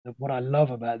what I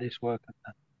love about this work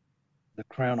at the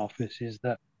Crown Office is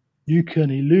that you can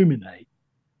illuminate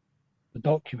the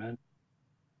document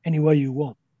any way you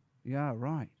want. Yeah,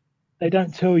 right. They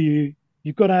don't tell you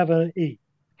you've got to have an E,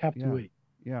 capital Yeah, E.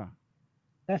 yeah.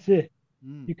 That's it.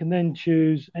 Mm, You can then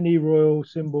choose any royal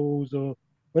symbols or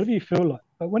whatever you feel like.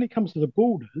 But when it comes to the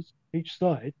borders, each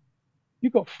side,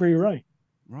 you've got free reign.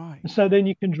 right. And so then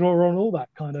you can draw on all that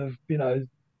kind of,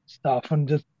 stuff and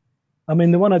just, I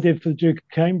mean, the one I did for the Duke of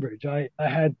Cambridge, I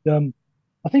had,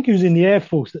 I think he was in the Air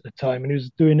Force at the time and he was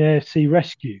doing air sea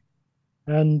rescue.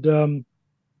 And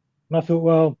I thought,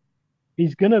 well,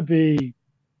 he's going to be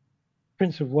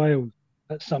Prince of Wales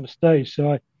at some stage.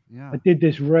 So Yeah, I did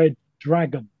this red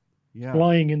dragon yeah,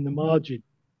 flying in the margin.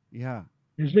 yeah,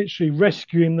 He was literally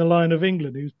rescuing the Lion of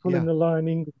England. He was pulling yeah, the Lion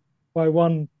of England by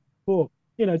one paw,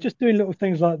 just doing little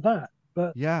things like that.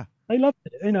 But yeah. they loved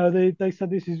it. They said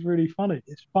this is really funny.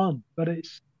 It's fun, but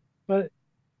it's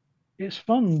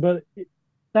fun, but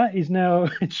that is now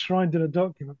enshrined in a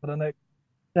document for the next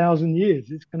 1,000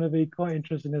 years. It's going to be quite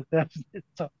interesting if there's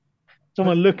But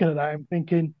someone looking at that and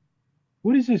thinking,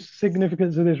 what is the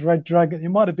significance of this red dragon? It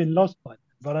might have been lost by then,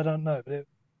 but I don't know. But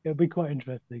it'll be quite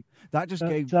interesting. that just But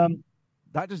gave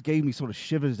that just gave me sort of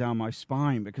shivers down my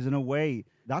spine because in a way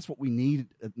that's what we need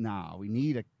now. We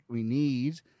need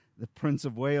the Prince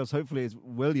of Wales, hopefully it's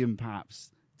William perhaps,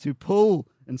 to pull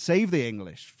and save the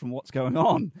English from what's going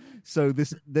on. So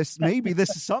this maybe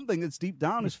this is something that's deep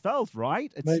down is felt,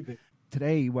 right? It's maybe.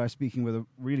 today we're speaking with a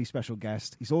really special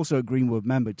guest. He's also a Greenwood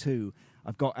member too.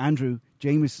 I've got Andrew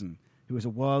Jamieson, who is a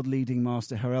world-leading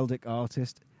master heraldic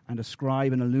artist and a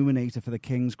scribe and illuminator for the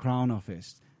King's Crown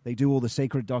Office. They do all the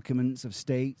sacred documents of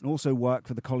state and also work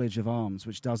for the College of Arms,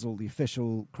 which does all the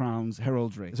official crown's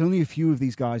heraldry. There's only a few of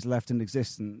these guys left in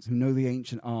existence who know the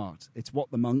ancient art. It's what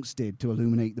the monks did to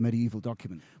illuminate the medieval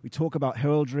document. We talk about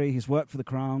heraldry, his work for the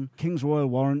crown, King's royal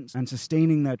warrants, and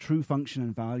sustaining their true function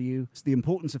and value. It's the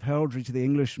importance of heraldry to the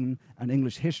Englishman and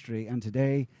English history, and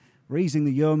today raising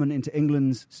the yeoman into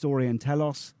England's story and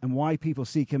telos, and why people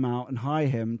seek him out and hire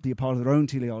him to be a part of their own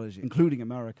teleology, including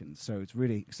Americans. So it's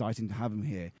really exciting to have him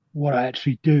here. What I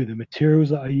actually do, the materials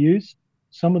that I use,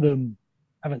 some of them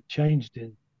haven't changed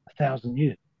in 1,000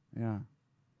 years. Yeah,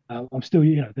 I'm still,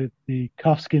 the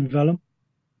calfskin vellum,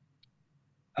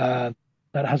 uh,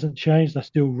 that hasn't changed. I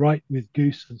still write with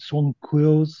goose and swan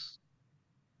quills.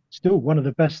 Still one of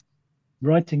the best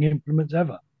writing implements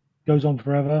ever. Goes on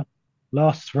forever,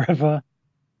 lasts forever.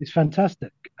 It's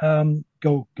fantastic.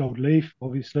 Gold leaf,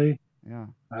 obviously, yeah.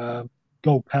 um,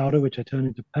 gold powder, which I turn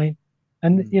into paint.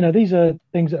 And Mm. these are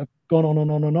things that have gone on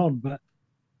and on and on. But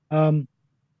um,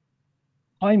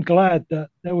 I'm glad that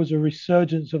there was a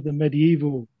resurgence of the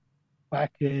medieval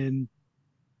back in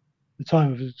the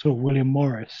time of sort of William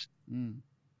Morris. Mm.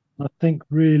 I think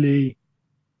really,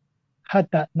 had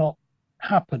that not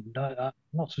happened, I'm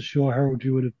not so sure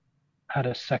heraldry would have had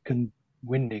a second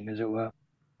winding, as it were.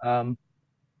 Um,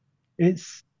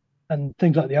 it's and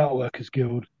things like the Art Workers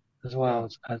Guild as Yeah. well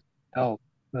has helped.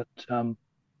 But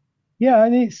yeah,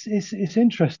 and it's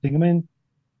interesting. I mean,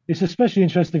 it's especially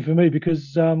interesting for me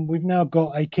because we've now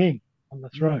got a king on the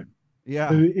throne Mm. Yeah.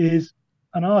 who is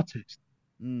an artist,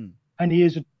 Mm. and he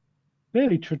is a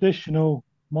fairly traditional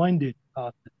minded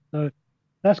artist. So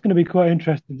that's going to be quite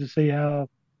interesting to see how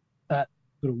that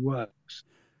sort of works.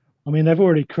 I mean, they've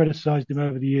already criticized him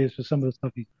over the years for some of the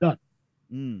stuff he's done,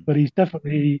 Mm. but he's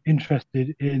definitely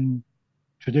interested in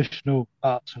traditional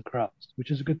arts and crafts, which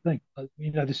is a good thing.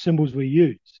 The symbols we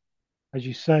use, as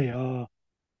you say,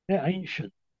 they're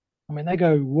ancient. I mean, they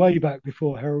go way back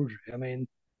before heraldry. I mean,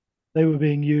 they were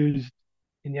being used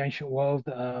in the ancient world.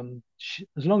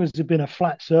 As long as it had been a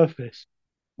flat surface,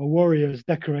 a warrior has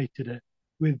decorated it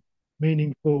with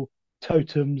meaningful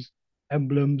totems,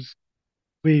 emblems,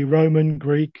 be Roman,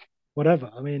 Greek,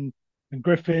 whatever. I mean, and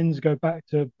griffins go back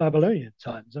to Babylonian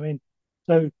times. I mean,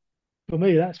 so for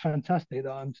me, that's fantastic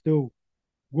that I'm still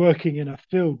working in a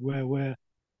field where we're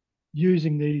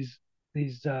using these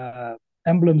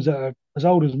emblems that are as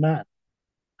old as man,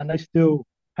 and they still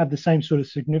have the same sort of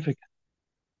significance.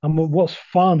 And what's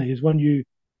fun is when you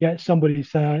get somebody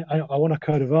say, I want a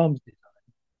coat of arms design,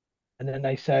 and then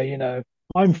they say,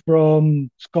 I'm from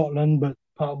Scotland, but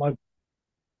part of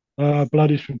my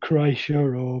blood is from Croatia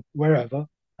or wherever,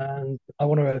 and I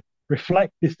want to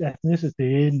reflect this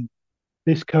ethnicity in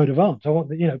this coat of arms. I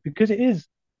want because it is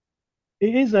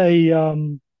a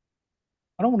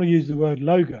I don't want to use the word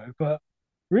logo, but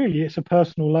really it's a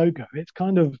personal logo. It's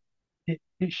kind of it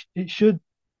should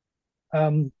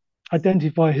um,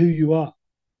 identify who you are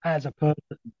as a person,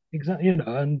 exactly,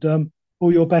 and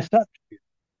all your best attributes.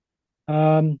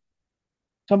 Um,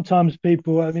 sometimes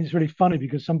people, I mean, it's really funny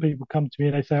because some people come to me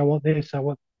and they say, I want this, I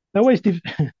want, they always, they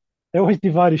always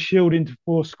divide a shield into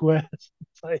four squares and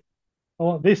say, I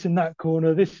want this in that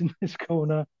corner, this in this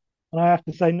corner. And I have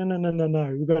to say, no, no, no, no,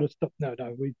 no, we've got to stop. No,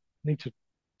 no, we need to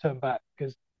turn back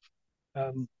because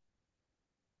um,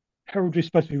 heraldry is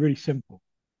supposed to be really simple.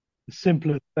 The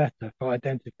simpler, the better for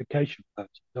identification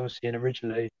purposes. Obviously, and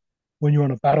originally, when you're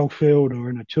on a battlefield or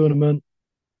in a tournament,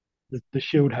 the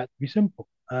shield had to be simple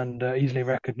and easily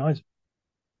recognizable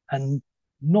and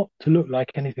not to look like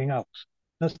anything else.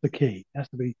 That's the key. It has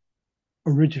to be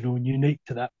original and unique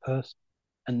to that person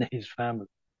and his family.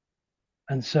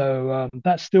 And so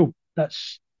that's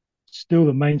still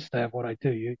the mainstay of what I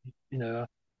do. You know,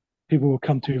 people will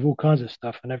come to me with all kinds of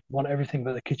stuff and want everything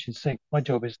but the kitchen sink. My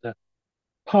job is to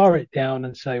pare it down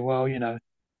and say, well,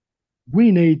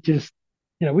 we need just,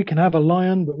 we can have a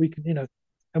lion, but we can,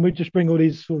 and we just bring all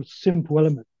these sort of simple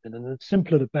elements in, and the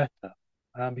simpler the better,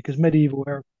 because medieval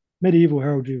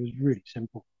heraldry was really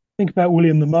simple. Think about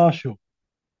William the Marshal,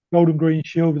 golden green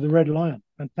shield with the red lion,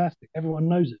 fantastic. Everyone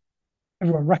knows it,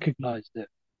 everyone recognised it,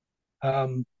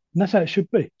 and that's how it should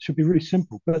be. It should be really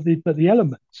simple, but the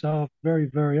elements are very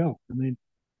very old. I mean,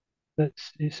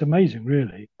 it's amazing,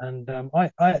 really, and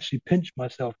I actually pinch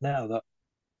myself now that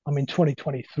I'm in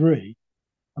 2023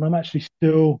 and I'm actually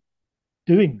still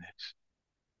doing this.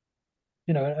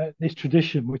 This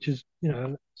tradition, which is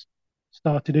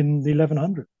started in the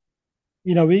 1100s.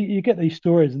 You get these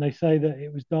stories, and they say that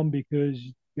it was done because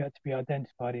you had to be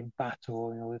identified in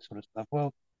battle and all this sort of stuff.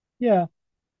 Well, yeah,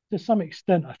 to some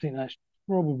extent, I think that's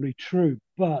probably true.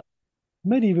 But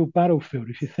medieval battlefield,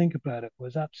 if you think about it,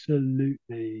 was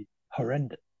absolutely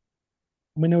horrendous.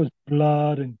 I mean, there was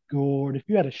blood and gore, and if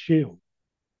you had a shield,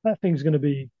 that thing's going to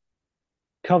be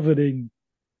covered in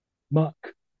muck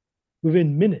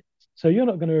within minutes. So you're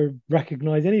not going to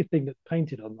recognize anything that's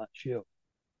painted on that shield.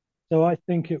 So I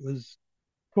think it was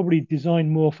probably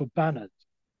designed more for banners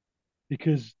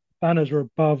because banners were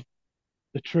above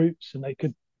the troops and they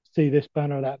could see this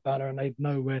banner or that banner and they'd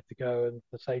know where to go and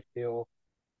for safety or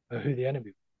who the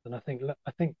enemy was. And I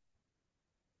think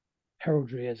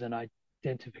heraldry as an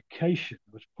identification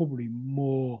was probably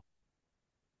more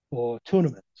for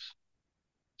tournaments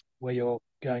where you're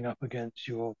going up against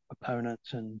your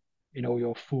opponents and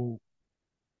your full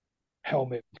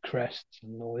helmet with crests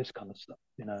and all this kind of stuff,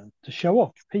 to show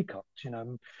off peacocks.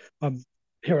 I'm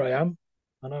here I am,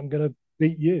 and I'm going to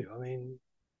beat you. I mean,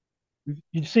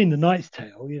 you've seen the Knight's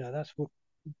Tale, that's what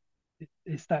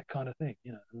it's that kind of thing,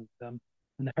 and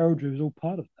the heraldry was all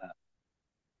part of that.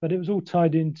 But it was all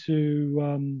tied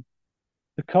into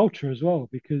the culture as well,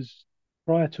 because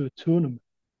prior to a tournament,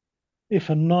 if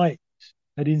a knight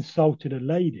had insulted a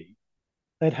lady,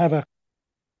 they'd have a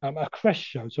crest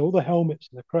show. So all the helmets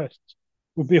and the crests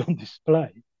would be on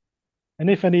display. And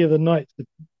if any of the knights the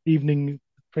evening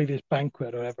previous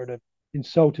banquet or whatever had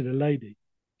insulted a lady,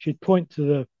 she'd point to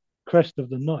the crest of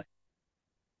the knight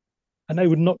and they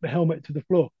would knock the helmet to the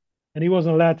floor. And he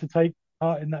wasn't allowed to take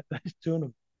part in that day's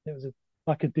tournament. It was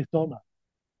like a dishonor.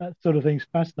 That sort of thing's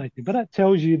fascinating. But that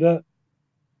tells you that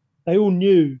they all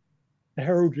knew the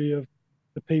heraldry of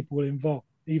the people involved,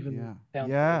 even down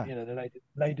to the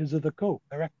ladies of the court.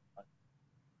 They recognized.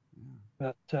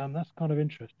 But that's kind of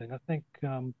interesting. I think,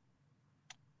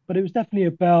 but it was definitely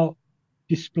about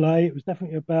display. It was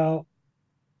definitely about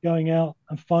going out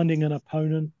and finding an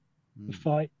opponent to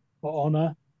fight for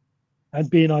honor and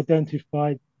being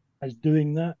identified as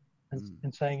doing that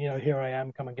and saying, here I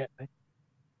am, come and get me.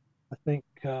 I think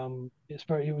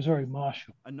it was very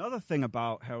martial. Another thing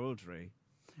about heraldry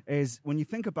is when you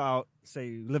think about,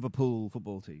 say, Liverpool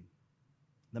football team,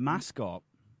 the mascot,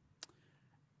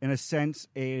 in a sense,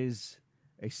 is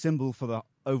a symbol for the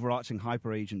overarching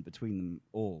hyperagent between them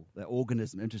all, their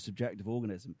organism, intersubjective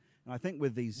organism. And I think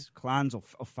with these clans or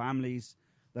families,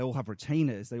 they all have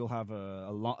retainers. They all have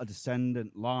a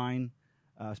descendant line,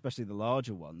 especially the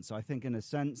larger ones. So I think, in a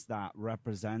sense, that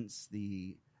represents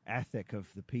the ethic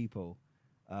of the people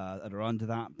that are under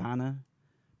that banner.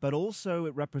 But also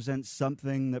it represents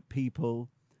something that people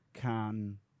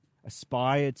can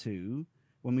aspire to.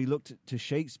 When we looked to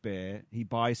Shakespeare, he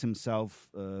buys himself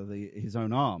his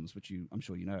own arms, which I'm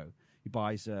sure you know. He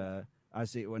buys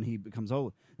when he becomes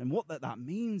old. And what that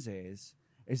means is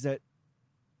that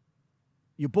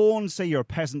you're born, say you're a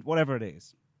peasant, whatever it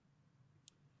is.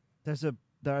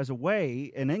 There is a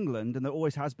way in England, and there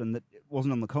always has been, that it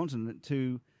wasn't on the continent,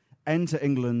 to enter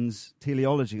England's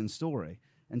teleology and story.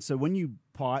 And so when you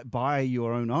buy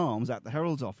your own arms at the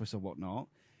Herald's office or whatnot,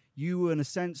 you, in a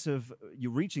sense of,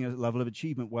 you're reaching a level of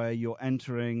achievement where you're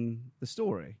entering the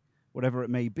story. whatever it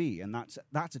may be, and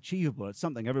that's achievable. It's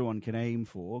something everyone can aim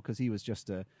for because he was just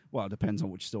well, it depends on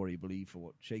which story you believe for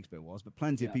what Shakespeare was, but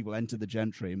plenty of people entered the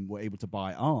gentry and were able to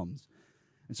buy arms,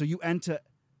 and so you enter,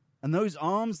 and those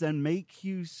arms then make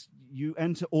you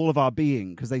enter all of our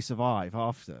being because they survive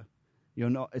after.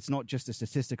 It's not just a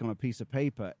statistic on a piece of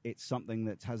paper. It's something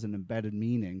that has an embedded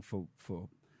meaning for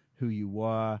who you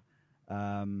were.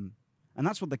 And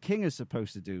that's what the king is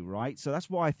supposed to do, right? So that's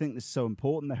why I think this is so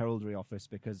important, the Heraldry Office,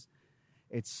 because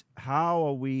it's how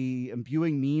are we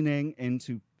imbuing meaning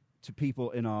into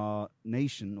people in our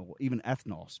nation or even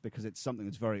ethnos, because it's something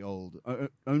that's very old.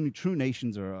 Only true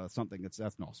nations are something that's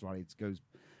ethnos, right? It goes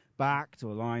back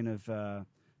to a line of to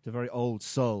very old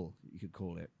soul, you could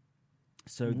call it.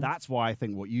 So that's why I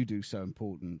think what you do is so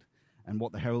important, and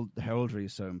what the heraldry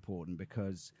is so important,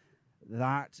 because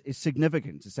that is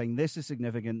significant. It's saying this is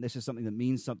significant, this is something that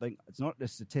means something. It's not a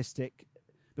statistic,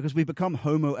 because we've become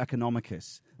homo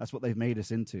economicus. That's what they've made us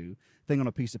into, thing on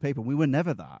a piece of paper. We were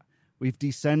never that. We've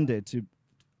descended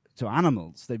to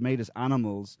animals. They've made us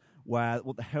animals, where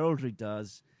what the heraldry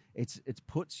does, it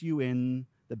puts you in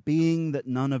the being that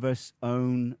none of us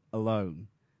own alone,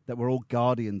 that we're all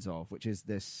guardians of, which is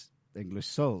this English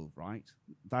soul, right?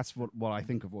 That's what I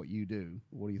think of what you do.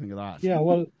 What do you think of that? Yeah,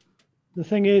 well, the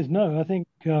thing is, no, I think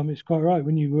it's quite right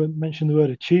when you mention the word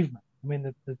achievement. I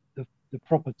mean, the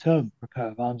proper term for a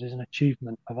coat of arms is an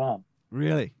achievement of arms.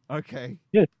 Really? Okay.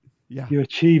 Yeah, Yeah. you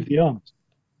achieve the arms,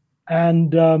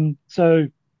 and so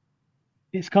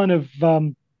it's kind of,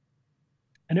 and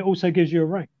it also gives you a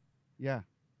rank. Yeah.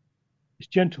 It's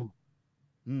gentleman.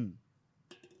 Mm.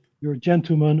 You're a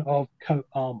gentleman of coat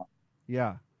armor.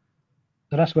 Yeah.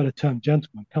 So that's where the term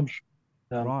gentleman comes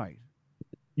from. Right.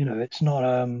 It's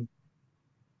not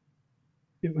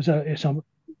it's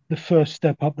the first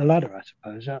step up the ladder, I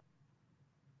suppose.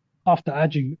 After I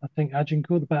think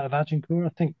Agincourt, the Battle of Agincourt, I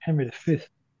think Henry V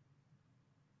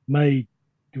made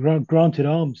granted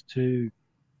arms to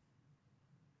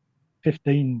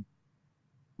 15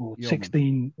 or Yeoman.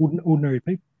 16 ordinary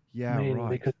people. Yeah, I mean, right.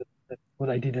 because of what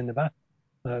they did in the battle.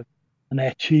 So, and they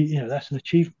achieve, that's an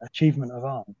achievement of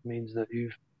arms. It means that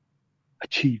you've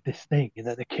achieved this thing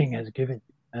that the king has given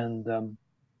you. And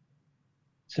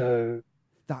so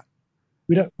That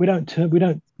we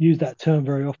don't use that term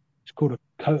very often. It's called a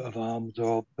coat of arms,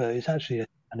 but it's actually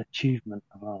an achievement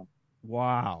of arms.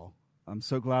 Wow. I'm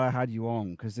so glad I had you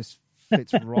on, because this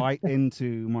fits right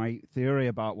into my theory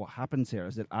about what happens here.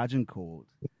 Is that Agincourt,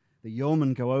 the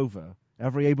yeomen go over,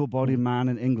 every able-bodied man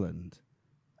in England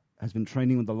has been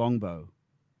training with the longbow.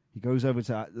 They go over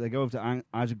to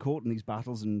Agincourt in these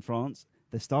battles in France.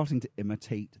 They're starting to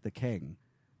imitate the king.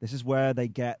 This is where they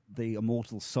get the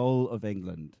immortal soul of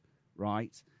England,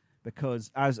 right?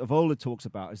 Because as Avola talks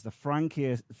about, is the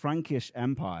Frankish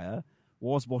Empire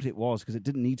was what it was because it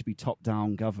didn't need to be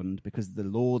top-down governed, because the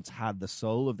lords had the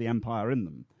soul of the empire in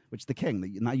them, which the king.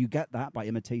 Now you get that by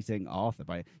imitating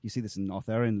Arthur. You see this in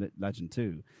Arthurian legend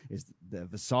too, is the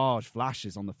visage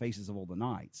flashes on the faces of all the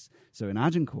knights. So in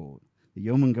Agincourt, the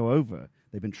yeomen go over.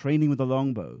 They've been training with the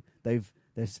longbow. They're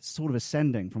sort of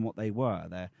ascending from what they were.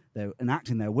 They're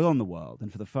enacting their will on the world,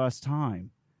 and for the first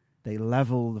time, they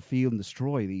level the field and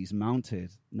destroy these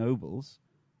mounted nobles,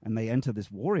 and they enter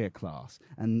this warrior class.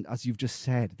 And as you've just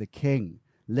said, the king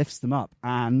lifts them up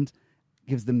and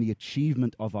gives them the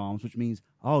achievement of arms, which means,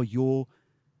 oh, you're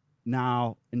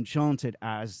now enchanted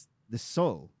as the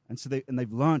soul. And so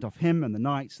they've learned of him and the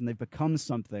knights, and they've become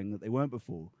something that they weren't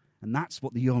before. And that's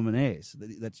what the yeoman is,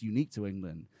 that's unique to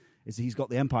England, is he's got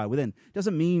the empire within.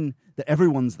 Doesn't mean that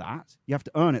everyone's that. You have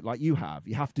to earn it like you have.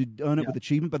 You have to earn it with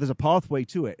achievement, but there's a pathway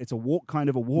to it. It's kind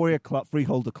of a warrior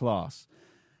freeholder class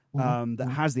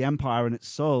that has the empire in its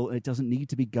soul, and it doesn't need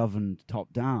to be governed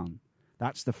top down.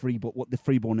 That's what the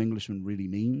freeborn Englishman really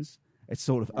means. It's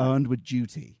sort of earned with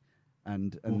duty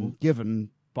and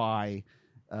given by...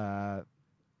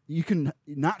 you can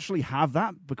naturally have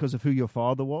that because of who your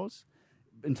father was,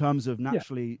 in terms of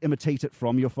naturally imitate it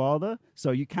from your father. So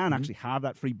you can actually have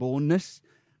that freebornness,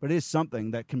 but it is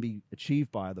something that can be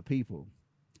achieved by other people.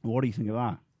 What do you think of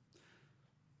that?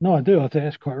 No, I do. I think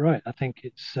that's quite right. I think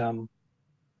it's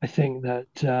I think that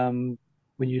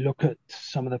when you look at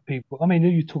some of the people, I mean,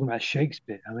 you're talking about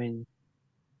Shakespeare. I mean,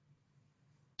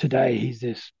 today he's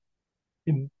this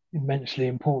immensely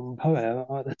important poet.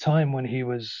 At the time when he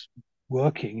was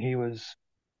working, he was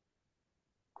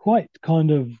quite kind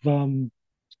of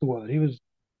what's the word? He was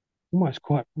almost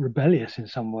quite rebellious in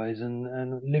some ways,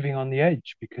 and living on the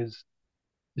edge, because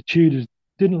the Tudors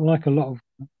didn't like a lot of,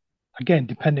 again,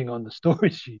 depending on the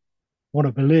stories you want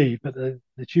to believe, but the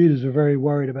Tudors were very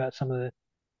worried about some of the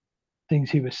things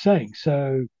he was saying.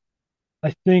 So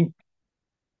I think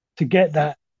to get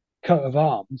that coat of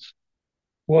arms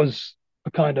was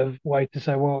a kind of way to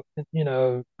say, well,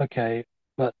 okay,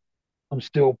 but I'm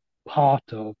still part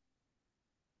of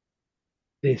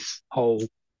this whole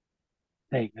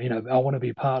thing. I want to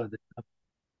be part of it.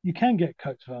 You can get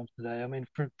coats of arms today. I mean,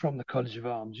 from the College of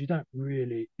Arms, you don't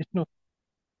really. It's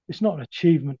not an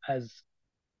achievement as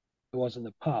it was in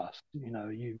the past.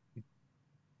 You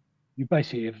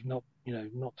basically have not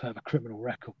to have a criminal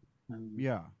record and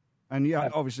Yeah, and yeah,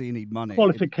 have obviously you need money.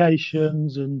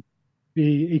 qualifications and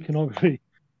be economically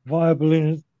viable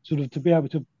in sort of to be able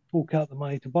to fork out the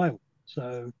money to buy one.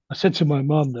 So I said to my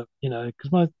mum that,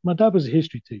 because my dad was a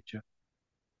history teacher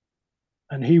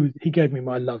and he gave me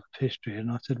my love of history.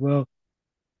 And I said, well, it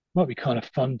might be kind of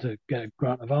fun to get a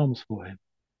grant of arms for him.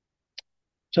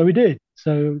 So we did.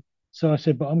 So I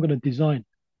said, but I'm going to design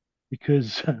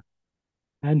because,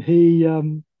 and he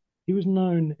was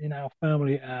known in our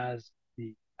family as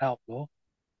the outlaw.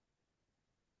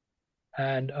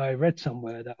 And I read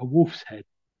somewhere that a wolf's head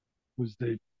was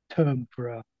the term for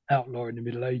a outlaw in the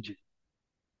Middle Ages.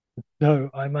 So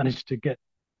I managed to get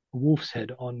a wolf's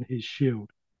head on his shield.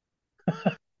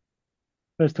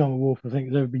 First time a wolf, I think,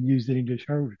 has ever been used in English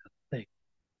heraldry, I think.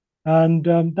 And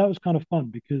that was kind of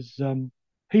fun because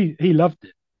he loved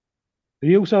it. But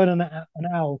he also had an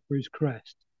owl for his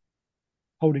crest,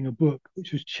 holding a book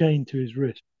which was chained to his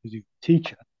wrist because he was a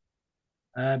teacher.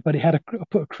 But he had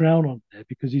put a crown on there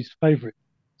because his favourite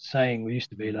saying used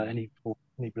to be like any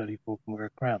bloody fool can wear a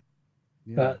crown.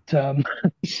 Yeah, But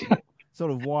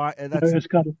sort of why it was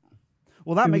kind of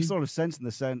well, that it makes was, a lot of sense in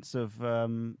the sense of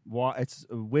why it's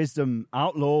a wisdom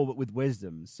outlaw, but with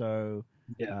wisdom. So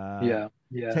yeah, uh, yeah,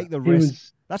 yeah. take the He risk.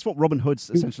 was, That's what Robin Hood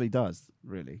he was essentially does,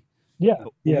 really. yeah,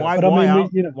 But yeah. But I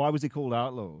mean, why was he called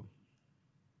outlaw?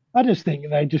 I just think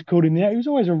they just called him the. He was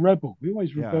always a rebel. He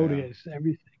always Yeah, rebelled yeah, against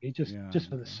everything. He yeah. just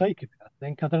for the Okay. sake of it. I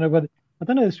think. I don't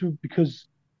know. This was because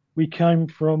we came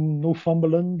from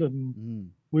Northumberland and Mm.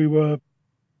 we were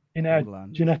in our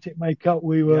Borderlands. genetic makeup.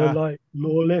 We were Yeah, like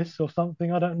lawless or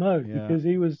something. I don't know yeah. because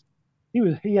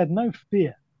he had no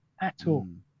fear at all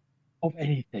Mm. of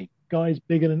anything. Guys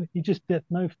bigger than he just had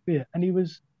no fear, and he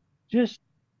was just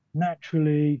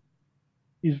naturally.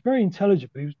 He was very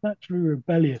intelligent, but he was naturally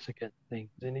rebellious against things,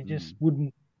 and he just Mm.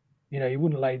 wouldn't he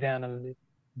wouldn't lay down and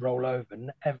roll over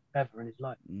ever in his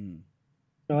life. Mm.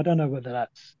 So I don't know whether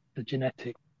that's the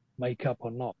genetic makeup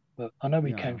or not, but I know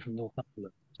he Yeah. came from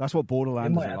Northumberland. That's So what it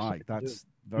Borderlanders might are have like. something to do with That's it.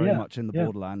 very Yeah, much in the yeah,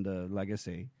 Borderlander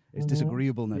legacy. Its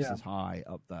disagreeableness yeah, is high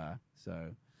up there.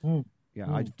 So mm, yeah,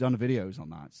 mm. I've done videos on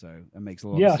that, so it makes a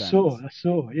lot of Yeah. sense. I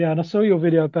saw, yeah, and I saw your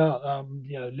video about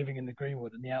living in the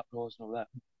Greenwood and the outdoors and all that.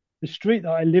 The street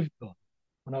that I lived on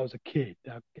when I was a kid,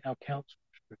 our council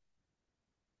street,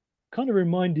 kind of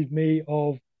reminded me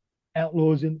of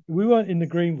outlaws in. We weren't in the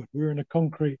Greenwood; we were in a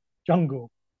concrete jungle.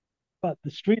 But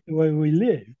the street where we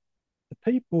lived,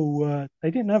 the people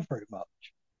they didn't have very much,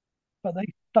 but they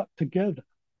stuck together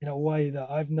in a way that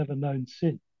I've never known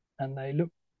since. And they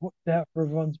looked out for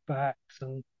everyone's backs,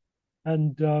 and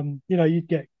you'd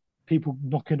get people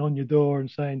knocking on your door and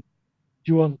saying,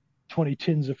 "Do you want 20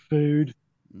 tins of food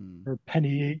Mm. for a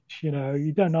penny each?"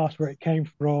 You don't ask where it came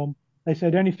from. They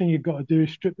said anything you've got to do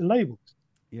is strip the labels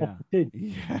off Yeah. the tin.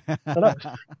 Yeah. So that was,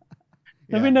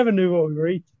 so we Yeah. never knew what we were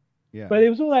eating. Yeah. But it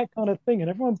was all that kind of thing, and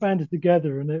everyone banded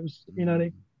together, and it was,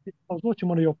 Mm. I was watching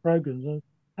one of your programs, and it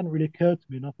hadn't really occurred to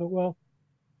me, and I thought, well,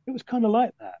 it was kind of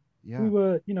like that. We Yeah.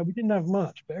 were, we didn't have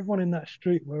much, but everyone in that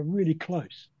street were really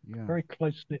close, Yeah. very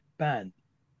close knit band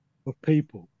of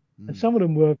people, and Mm. some of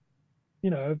them were,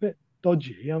 a bit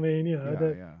dodgy. I mean,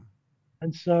 Yeah. Yeah.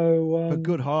 and so But yeah,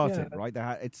 good-hearted, right?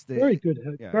 It's the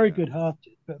yeah, very yeah.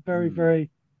 good-hearted, but very, Mm. very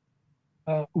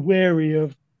wary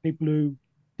of people who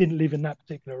didn't live in that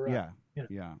particular road. Yeah. You know,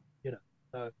 Yeah. you know.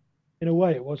 So in a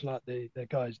way, it was like the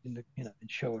guys in the in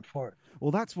Sherwood Forest.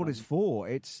 Well, that's what it's Um, for.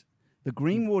 It's the mm,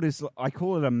 Greenwood is I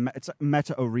call it it's a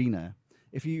meta arena.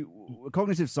 If you mm,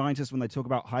 cognitive scientists when they talk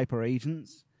about hyper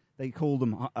agents, they call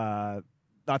them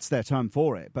that's their term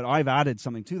for it. But I've added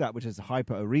something to that, which is the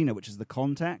hyper arena, which is the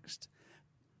context.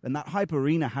 And that hyper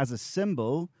arena has a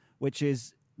symbol, which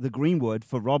is the Greenwood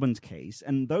for Robin's case.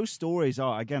 And those stories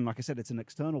are, again, like I said, it's an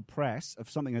external press of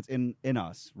something that's in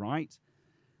us, right?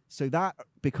 So that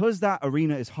because that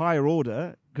arena is higher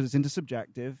order, because it's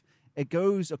intersubjective, it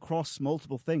goes across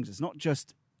multiple things. It's not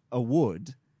just a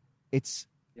wood. It's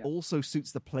yeah. also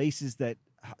suits the places that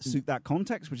Mm. suit that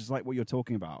context, which is like what you're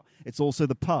talking about. It's also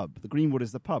the pub. The Greenwood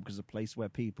is the pub because it's a place where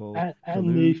people And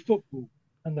collude.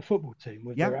 the football team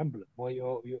with Yeah, their emblem, where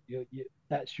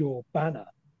that's your banner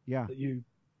yeah. that you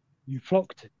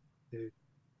flock to the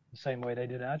same way they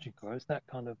did at Agincourt. It's that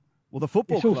kind of. Well, the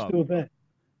football It's all club. still there.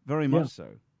 very Yeah, much so.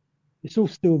 it's all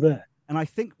still there. And I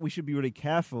think we should be really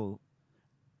careful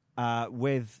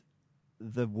with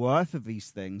the worth of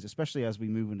these things, especially as we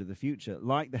move into the future,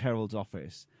 like the Herald's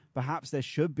office. Perhaps there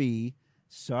should be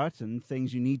certain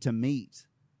things you need to meet,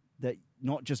 that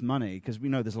not just money, because we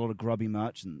know there's a lot of grubby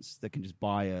merchants that can just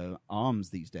buy arms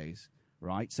these days,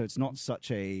 right? So it's not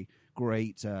such a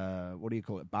great, what do you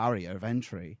call it, barrier of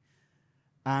entry.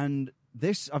 And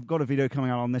this, I've got a video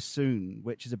coming out on this soon,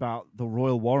 which is about the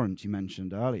royal warrant you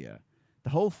mentioned earlier.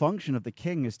 The whole function of the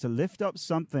king is to lift up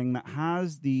something that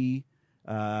has the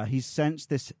he's sensed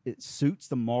this, it suits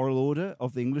the moral order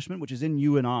of the Englishman, which is in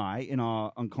you and I, in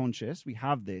our unconscious. We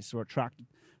have this, we're attracted,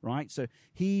 right? So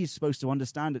he's supposed to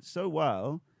understand it so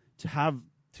well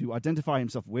to identify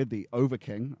himself with the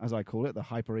overking, as I call it, the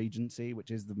hyper agency,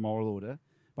 which is the moral order,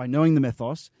 by knowing the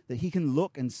mythos, that he can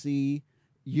look and see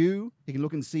he can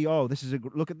look and see, oh,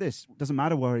 look at this. Doesn't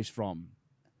matter where he's from.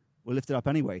 We'll lift it up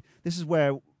anyway. This is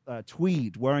where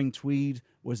wearing tweed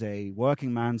was a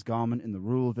working man's garment in the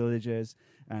rural villages.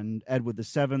 And Edward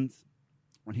VII,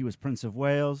 when he was Prince of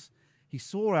Wales, he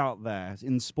saw out there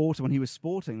when he was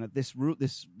sporting, that this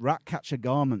rat catcher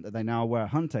garment that they now wear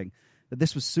hunting, that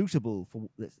this was suitable for,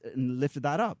 and lifted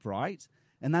that up, right?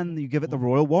 And then you give it the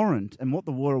royal warrant. And what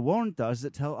the royal warrant does is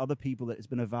it tell other people that it's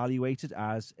been evaluated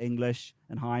as English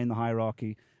and high in the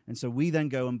hierarchy. And so we then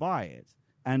go and buy it.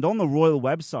 And on the royal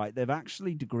website, they've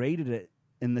actually degraded it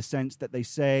in the sense that they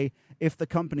say, if the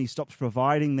company stops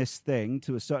providing this thing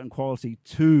to a certain quality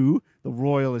to the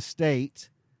royal estate,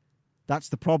 that's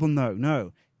the problem, though.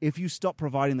 No, if you stop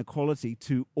providing the quality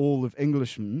to all of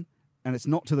Englishmen, and it's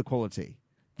not to the quality,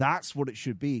 that's what it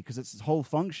should be, because it's its whole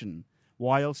function.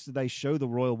 Why else do they show the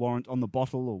royal warrant on the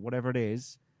bottle or whatever it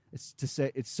is? It's to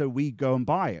say it's so we go and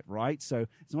buy it, right? So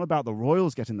it's not about the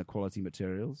royals getting the quality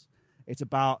materials. It's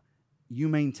about you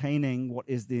maintaining what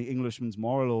is the Englishman's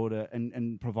moral order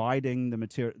and providing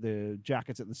the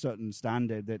jackets at the certain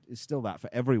standard that is still that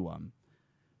for everyone.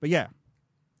 But yeah.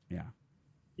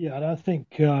 Yeah, and I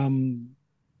think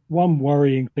one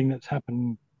worrying thing that's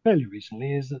happened fairly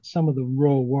recently is that some of the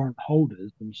royal warrant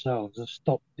holders themselves have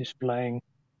stopped displaying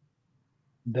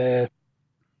their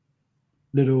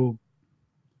little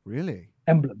Really?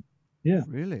 emblem. Yeah,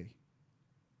 Really?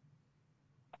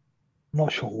 I'm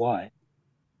not sure why,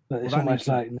 but Well, it's that needs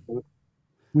almost to. like,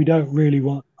 we don't really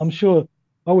want. I'm sure.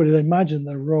 I would imagine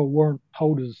the Royal Warrant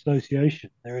Holders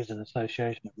Association. There is an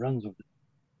association that runs all this.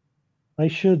 They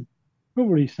should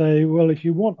probably say, well, if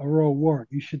you want a royal warrant,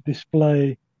 you should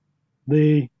display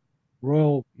the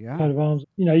royal Yeah. coat of arms.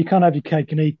 You can't have your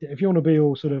cake and eat it. If you want to be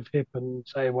all sort of hip and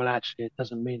say, well, actually, it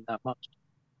doesn't mean that much,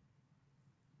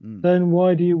 Mm. then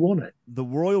why do you want it? The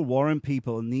royal warrant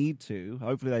people need to,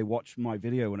 hopefully they watch my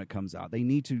video when it comes out, they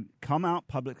need to come out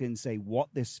publicly and say what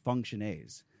this function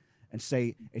is, and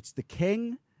say it's the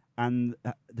king and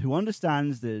who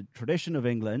understands the tradition of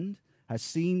England, has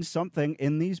seen something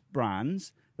in these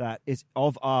brands that is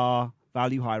of our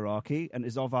value hierarchy and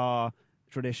is of our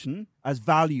tradition as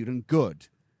valued and good.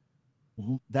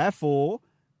 Mm-hmm. Therefore,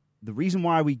 the reason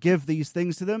why we give these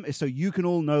things to them is so you can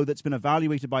all know that's been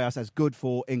evaluated by us as good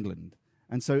for England.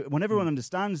 And so when everyone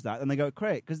understands that, then they go,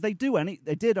 great, because they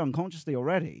did unconsciously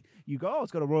already. You go, oh,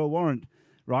 it's got a royal warrant,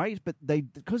 right? But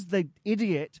because they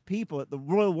idiot people at the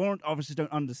royal warrant officers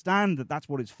don't understand that that's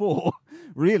what it's for,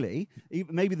 really.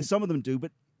 Maybe some of them do,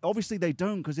 but obviously they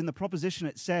don't, because in the proposition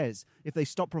it says if they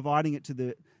stop providing it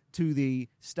to the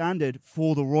standard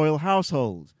for the royal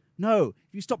household. No,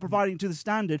 if you stop providing to the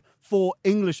standard for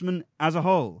Englishmen as a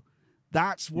whole,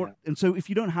 that's what. Yeah. And so, if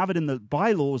you don't have it in the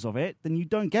bylaws of it, then you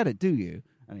don't get it, do you?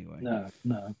 Anyway. No,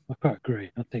 I quite agree.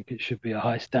 I think it should be a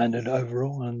high standard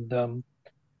overall, and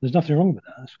there's nothing wrong with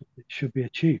that. It should be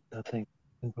achieved. I think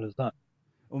simple as that.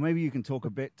 Or maybe you can talk a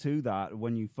bit to that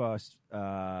when you first.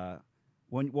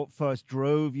 What first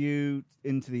drove you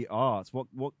into the arts? What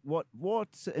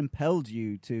impelled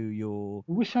you to your?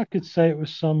 I wish I could say it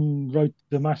was some road to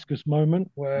Damascus moment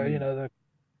where the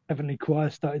heavenly choir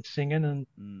started singing, and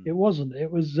it wasn't. It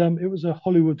was a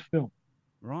Hollywood film.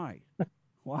 Right.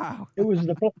 Wow. It was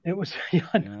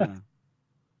yeah.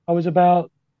 I was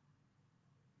about,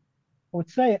 I would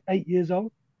say, 8 years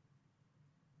old,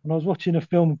 and I was watching a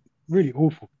film, really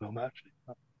awful film actually.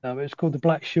 It's called The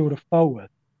Black Shield of Falworth.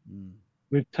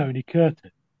 With Tony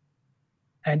Curtis.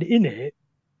 And in it,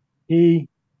 his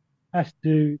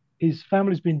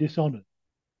family's been dishonored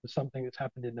for something that's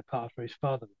happened in the past where his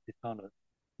father was dishonored.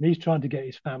 And he's trying to get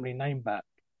his family name back.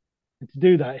 And to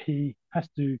do that, he has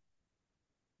to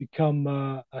become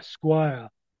a squire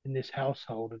in this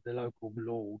household of the local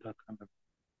lord. I can't remember.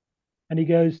 And he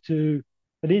goes to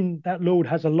But in that lord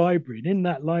has a library, and in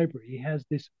that library he has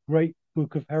this great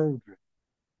book of heraldry.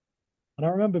 And I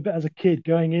remember a bit as a kid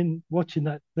going in, watching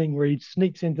that thing where he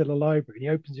sneaks into the library and he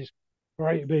opens this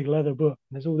great big leather book,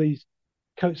 and there's all these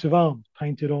coats of arms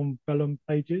painted on vellum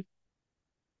pages.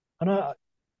 And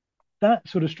that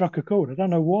sort of struck a chord. I don't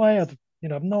know why. I've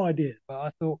no idea, but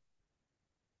I thought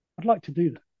I'd like to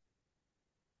do that.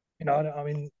 I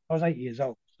mean, I was 8 years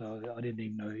old, so I didn't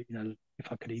even know,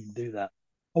 if I could even do that.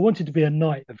 I wanted to be a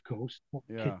knight, of course. What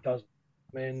kid Yeah. doesn't?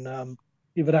 I mean,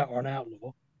 either that or an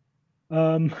outlaw.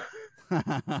 Um,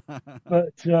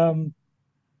 but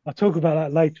I'll talk about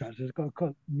that later. Actually, I've got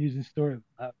an amusing story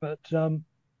about that. But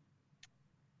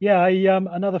yeah,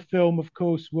 another film, of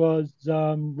course, was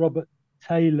Robert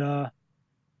Taylor,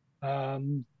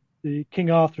 um, the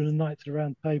King Arthur and the Knights of the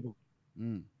Round Table.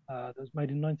 Mm, That was made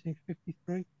in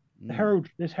 1953. mm,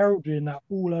 There's heraldry in that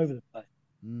all over the place,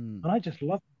 mm, and I just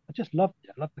loved it.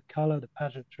 I loved the color, the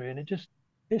pageantry, and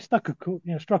it stuck a chord,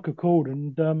 struck a chord,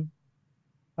 and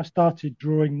I started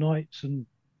drawing knights and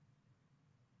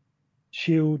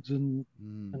shields mm,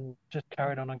 and just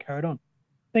carried on and carried on.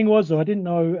 Thing was, though, I didn't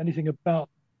know anything about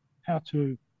how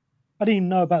to. I didn't even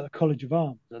know about the College of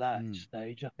Arms at that mm.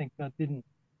 stage. I think I didn't.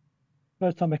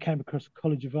 First time I came across the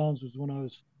College of Arms was when I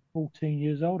was 14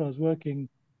 years old. I was working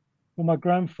for my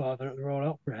grandfather at the Royal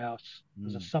Opera House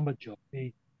as a Mm. summer job.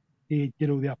 He did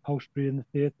all the upholstery in the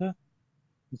theatre,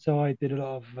 and so I did a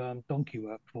lot of donkey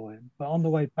work for him. But on the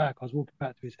way back, I was walking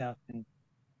back to his house in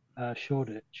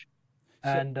Shoreditch, So,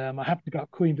 and I happened to go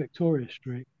up Queen Victoria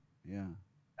Street yeah,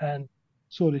 and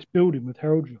saw this building with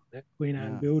heraldry on it, Queen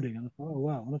Anne yeah. building, and I thought, oh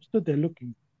wow! And I stood there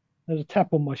looking. There's a tap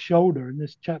on my shoulder, and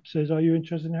this chap says, "Are you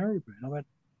interested in heraldry?" And I went,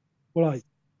 "Well,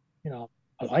 you know,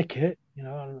 I like it. I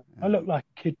Yeah. look like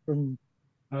a kid from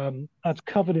I was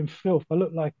covered in filth. I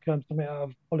looked like something out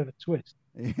of Oliver Twist.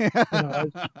 I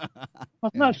was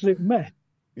an Yeah. absolute mess.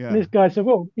 And Yeah. this guy said,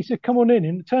 well, he said, come on in.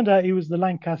 And it turned out he was the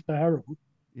Lancaster Herald.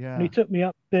 And he Yeah. took me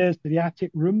upstairs to the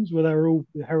attic rooms where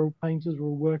the Herald painters were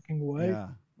all working away.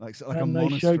 Yeah. Like a And they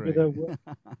showed me monastery. their work.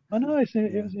 I know, it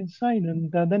Yeah. was insane.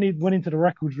 And then he went into the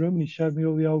records room and he showed me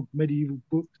all the old medieval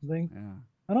books and things. Yeah.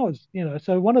 And I was,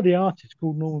 so one of the artists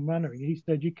called Norman Mannering, he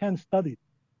said, you can study.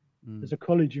 Mm. There's a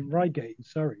college in Reigate in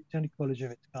Surrey. It's the only college of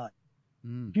its kind.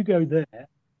 Mm. If you go there,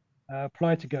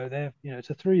 apply to go there, it's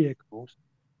a 3-year course.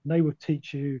 And they will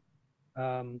teach you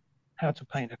um, how to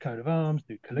paint a coat of arms,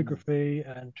 do Mm. calligraphy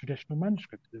and traditional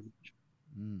manuscript.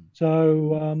 Mm.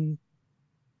 So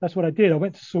that's what I did. I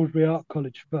went to Salisbury Art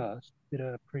College first, did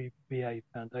a pre-BA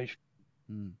foundation.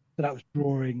 Mm. So that was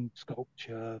drawing,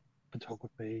 sculpture,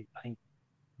 photography, paint.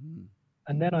 Mm.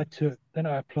 And then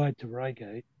I applied to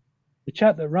Reigate. The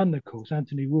chap that ran the course,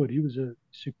 Anthony Wood, he was a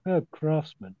superb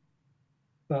craftsman.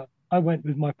 But I went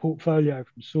with my portfolio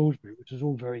from Salisbury, which was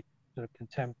all very sort of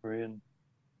contemporary and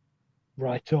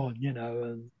right on,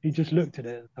 and he just looked at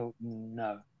it and thought,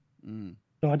 no. Mm.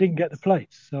 So I didn't get the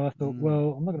place. So I thought, Mm.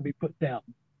 well, I'm not going to be put down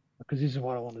because this is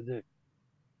what I want to do.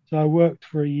 So I worked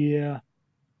for a year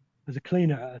as a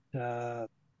cleaner at a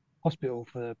hospital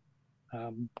for,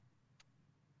 um,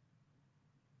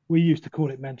 we used to call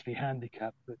it mentally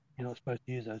handicapped, but you're not supposed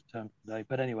to use those terms today.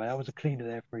 But anyway, I was a cleaner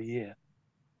there for a year.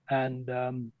 And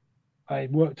I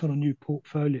worked on a new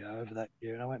portfolio over that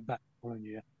year and I went back the following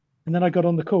year. And then I got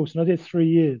on the course and I did 3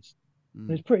 years. And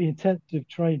Mm. it's pretty intensive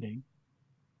training.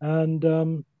 And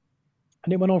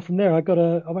it went on from there. I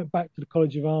went back to the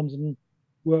College of Arms and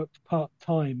worked part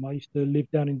time. I used to live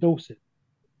down in Dorset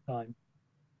at the time.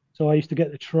 So I used to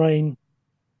get the train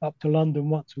up to London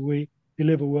once a week,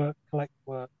 deliver work, collect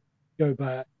work, go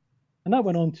back. And that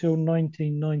went on till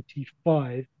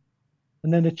 1995.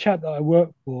 And then the chap that I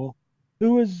worked for,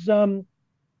 who was, I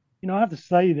have to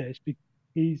say this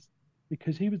he's,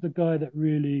 because he was the guy that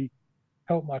really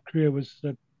helped my career, was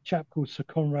a chap called Sir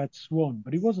Conrad Swan,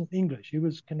 but he wasn't English. He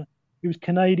was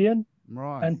Canadian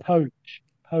Right. and Polish.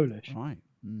 Right.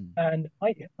 Mm. And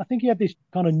I think he had this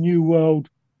kind of new world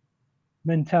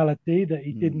mentality that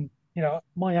he Mm. didn't,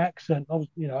 my accent,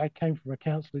 I came from a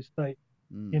council estate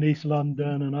Mm. in East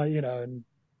London and and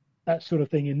that sort of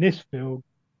thing in this field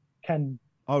can,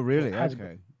 Oh, well, really? has been,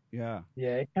 Okay. Yeah.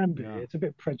 yeah, it can be. Yeah. It's a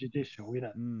bit prejudicial.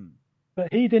 Mm.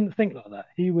 But he didn't think like that.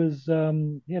 He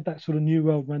had that sort of new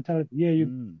world mentality. Yeah,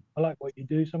 Mm. I like what you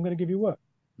do, so I'm going to give you work.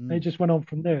 And it Mm. just went on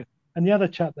from there. And the other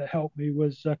chap that helped me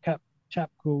was a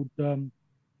chap called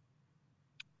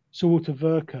Sir Walter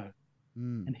Verco.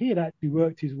 Mm. And he had actually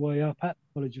worked his way up at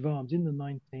the College of Arms in the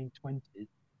 1920s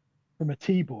from a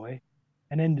tea boy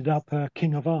and ended up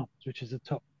King of Arms, which is the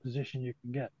top position you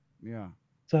can get. Yeah.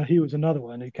 So he was another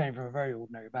one who came from a very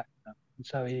ordinary background. And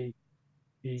so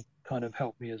he kind of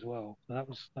helped me as well. So that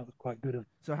was quite good of.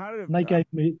 So how did And they gave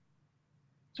me.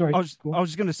 Sorry, go I on. was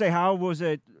just going to say, how was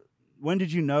it? When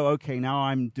did you know? Okay, now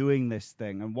I'm doing this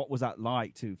thing, and what was that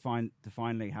like to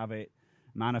finally have it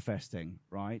manifesting?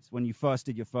 Right, when you first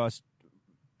did your first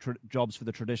jobs for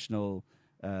the traditional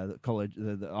college,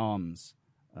 the arms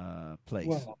place.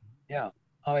 Well, yeah.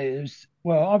 I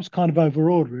was kind of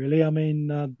overawed, really. I mean,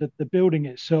 the building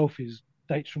itself is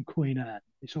dates from Queen Anne.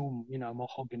 It's all,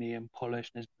 mahogany and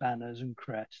polished. There's banners and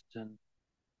crests, and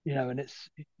and it's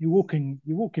you're walking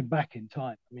back in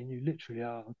time. I mean, you literally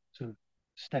are sort of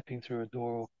stepping through a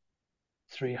door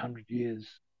 300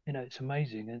 years. It's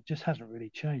amazing, and it just hasn't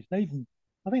really changed. I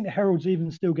think the heralds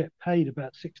even still get paid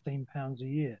about £16 a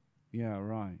year. Yeah,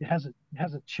 right. It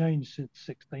hasn't changed since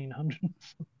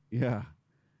 1600s. Yeah,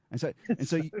 and so and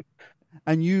so So,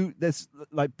 and you this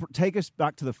like take us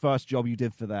back to the first job you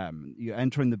did for them. You're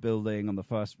entering the building on the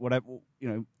first whatever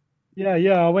yeah,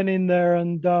 yeah. I went in there,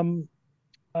 and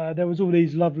there was all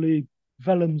these lovely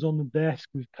vellums on the desk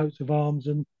with coats of arms.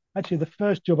 And actually, the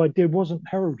first job I did wasn't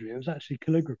heraldry; it was actually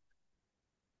calligraphy.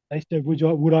 They said,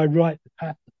 "Would I write the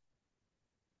pattern?"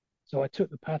 So I took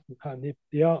the pattern home.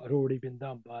 The art had already been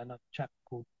done by another chap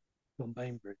called John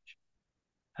Bainbridge,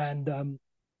 and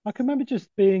I can remember just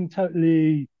being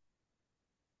totally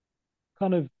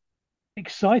kind of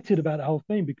excited about the whole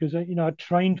thing because I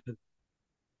trained for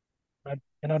it,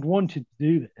 and I'd wanted to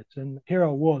do this, and here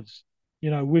I was,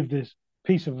 with this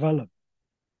piece of vellum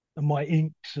and my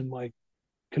inks and my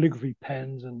calligraphy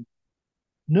pens, and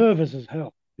nervous as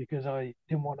hell because I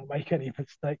didn't want to make any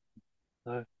mistakes.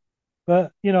 So,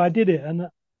 but I did it, and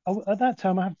at that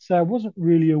time, I have to say, I wasn't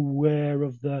really aware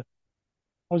of the.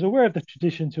 I was aware of the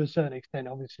tradition to a certain extent,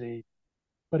 obviously,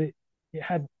 but it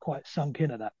had quite sunk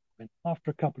in at that point. After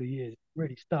a couple of years, it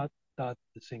really started to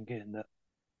sink in that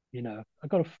I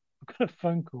got a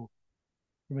phone call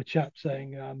from a chap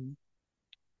saying,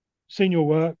 "Seen your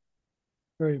work,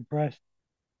 very impressed.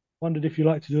 Wondered if you'd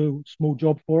like to do a small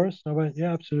job for us." I went,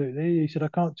 "Yeah, absolutely." He said, "I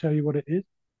can't tell you what it is,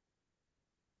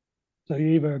 so you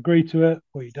either agree to it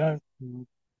or you don't." And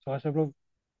so I said, "Well,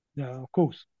 yeah, of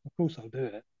course I'll do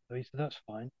it." So he said, "That's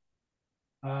fine."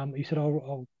 He said,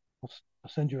 I'll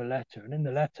send you a letter," and in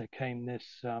the letter came this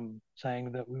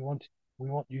saying that we want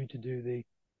you to do the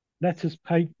letters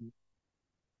patent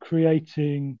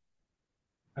creating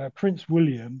Prince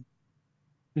William,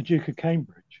 the Duke of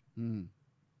Cambridge. Mm.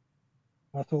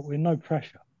 I thought, we're no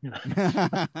pressure.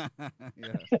 Yeah,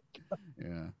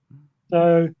 yeah.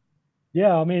 So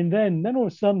yeah, I mean, then all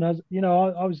of a sudden, I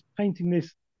was painting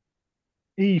this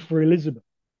E for Elizabeth,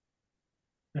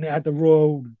 and it had the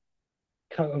royal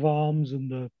coat of arms and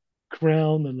the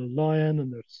crown and the lion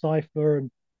and the cipher,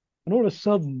 and all of a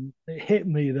sudden it hit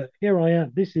me that here I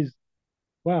am. This is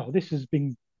wow. This has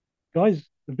been guys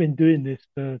have been doing this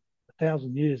for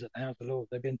 1,000 years at the House of Lords.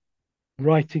 They've been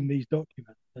writing these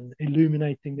documents and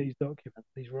illuminating these documents,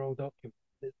 these royal documents.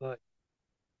 It's like,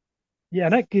 yeah,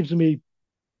 that gives me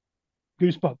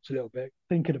goosebumps a little bit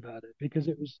thinking about it because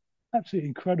it was absolutely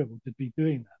incredible to be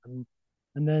doing that,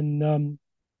 and then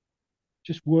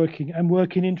just working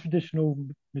in traditional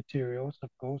materials, of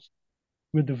course,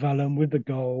 with the vellum, with the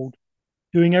gold,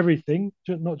 doing everything,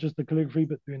 not just the calligraphy,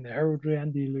 but doing the heraldry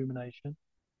and the illumination.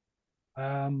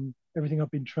 Everything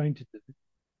I've been trained to do,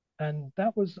 and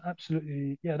that was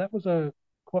absolutely, yeah, that was a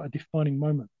quite a defining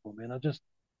moment for me. And I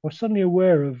was suddenly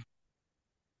aware of,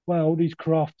 wow, all these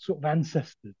craft sort of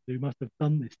ancestors who must have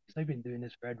done this. They've been doing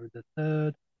this for Edward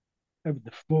III, Edward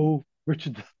the Fourth,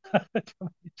 Richard the Third.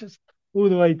 It's just all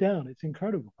the way down. It's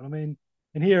incredible. I mean,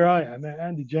 and here I am,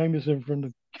 Andy Jamieson from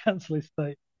the council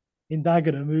estate in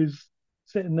Dagenham, who's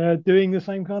sitting there doing the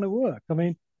same kind of work. I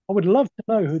mean, I would love to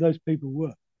know who those people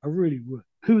were. I really would.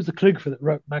 Who was the calligrapher that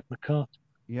wrote Magna Carta?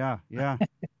 Yeah, yeah.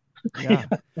 Yeah,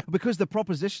 because the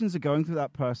propositions are going through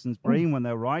that person's brain when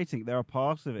they're writing. They're a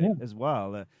part of it Yeah, as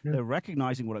well. yeah, They're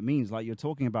recognizing what it means, like you're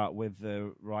talking about with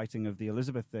the writing of the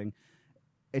Elizabeth thing.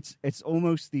 It's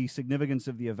almost the significance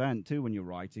of the event too when you're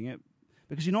writing it,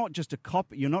 because you're not just a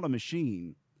copy. You're not a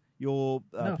machine. You're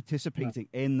no, no, participating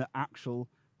in the actual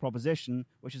proposition,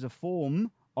 which is a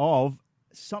form of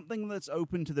something that's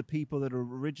open to the people that are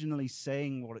originally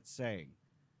saying what it's saying.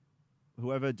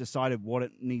 Whoever decided what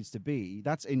it needs to be,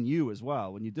 that's in you as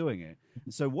well when you're doing it.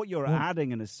 And so what you're yeah,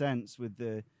 adding in a sense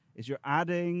is you're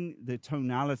adding the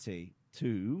tonality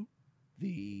to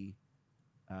the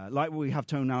like we have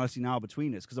tonality now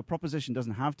between us, because a proposition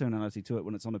doesn't have tonality to it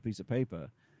when it's on a piece of paper.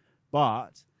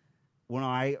 But when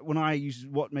I use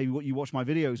what you watch my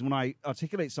videos, when I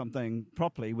articulate something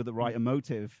properly with the right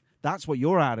emotive, that's what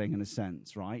you're adding in a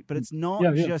sense, right? But it's not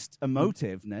yeah, yeah, just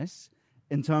emotiveness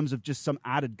in terms of just some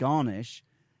added garnish.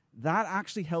 that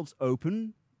actually helps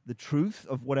open the truth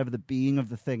of whatever the being of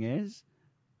the thing is.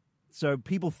 So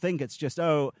people think it's just,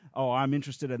 I'm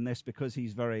interested in this because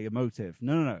he's very emotive.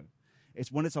 No. It's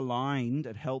when it's aligned,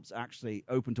 it helps actually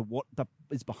open to what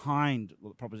is behind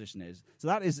what the proposition is. So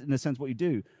that is, in a sense, what you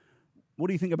do. What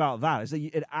do you think about that? Is that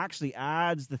it actually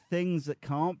adds the things that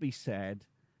can't be said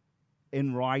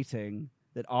in writing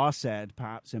that are said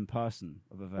perhaps in person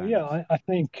of events? Well, yeah, I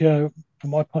think from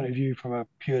my point of view, from a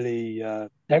purely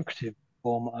decorative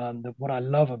form, what I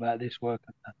love about this work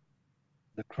at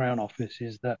the Crown Office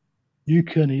is that you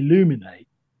can illuminate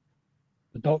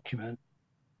the document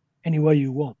any way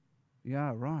you want.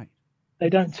 Yeah, right. They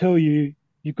don't tell you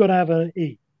you've got to have an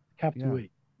E, capital Yeah,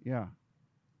 E. yeah.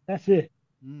 That's it.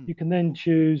 You can then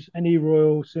choose any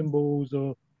royal symbols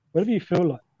or whatever you feel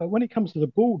like. But when it comes to the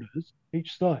borders,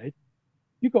 each side,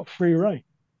 you've got free reign.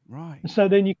 Right. And so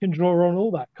then you can draw on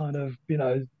all that kind of,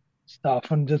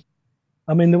 stuff. And just,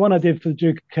 I mean, the one I did for the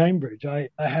Duke of Cambridge, I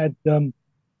had,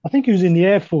 I think he was in the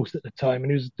Air Force at the time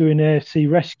and he was doing air sea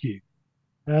rescue.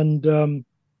 And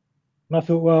I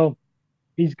thought, well,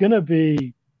 he's going to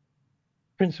be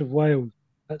Prince of Wales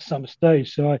at some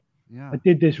stage. So Yeah, I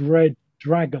did this red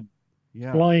dragon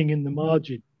yeah, flying in the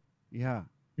margin. yeah,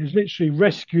 He was literally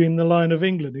rescuing the Lion of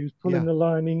England. He was pulling yeah, the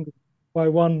Lion of England by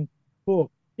one paw.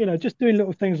 Just doing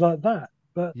little things like that.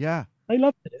 But yeah. they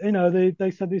loved it.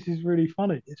 They said this is really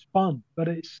funny. It's fun, but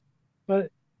it's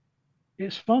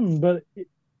fun.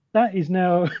 That is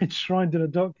now enshrined in a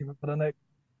document for the next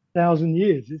 1,000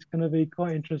 years. It's going to be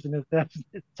quite interesting if there's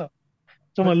But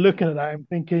someone looking at that and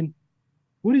thinking,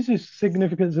 what is the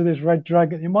significance of this red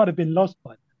dragon? It might have been lost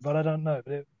by then, but I don't know.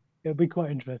 But it'll be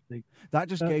quite interesting. that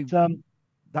just But gave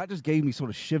that just gave me sort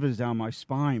of shivers down my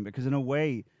spine, because in a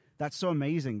way that's so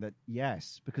amazing that,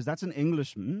 yes, because that's an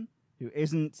Englishman who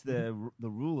isn't the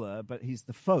ruler, but he's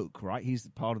the folk, right? He's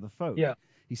part of the folk. yeah,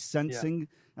 He's yeah. sensing,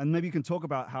 and maybe you can talk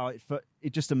about how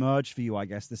it just emerged for you, I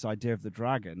guess, this idea of the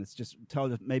dragon. It's just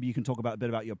maybe you can talk about a bit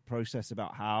about your process,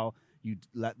 about how you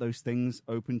let those things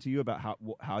open to you, about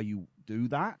how you do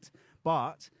that.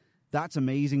 But that's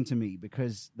amazing to me,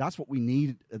 because that's what we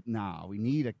need now. We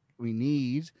need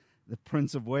the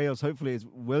Prince of Wales, hopefully it's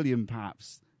William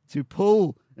perhaps, to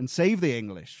pull and save the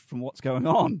English from what's going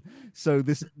on. So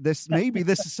this maybe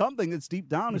this is something that's deep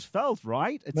down is felt,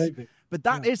 right? Maybe. But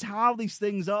that Yeah. is how these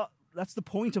things are. That's the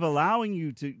point of allowing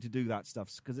you to do that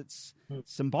stuff, because it's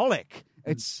symbolic.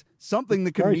 It's something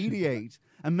that can Very mediate.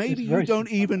 And maybe It's you very don't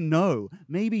symbolic. even know.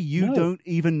 Maybe you No. don't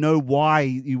even know why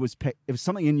you was picked. It was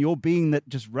something in your being that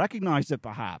just recognized it,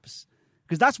 perhaps.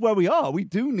 Because that's where we are. We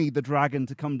do need the dragon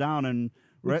to come down and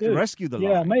rescue the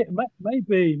Yeah, lion.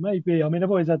 maybe. I mean, I've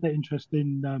always had that interest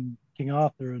in King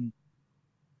Arthur,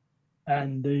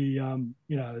 and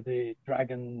the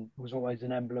dragon was always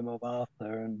an emblem of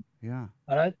Arthur, Yeah.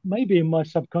 maybe in my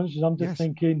subconscious, I'm just Yes.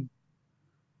 thinking,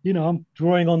 I'm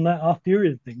drawing on that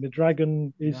Arthurian thing. The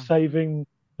dragon is Yeah. saving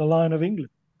the Lion of England.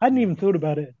 I hadn't Yeah. even thought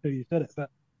about it until you said it, but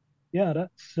yeah,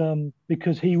 that's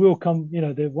because he will come,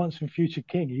 the once and future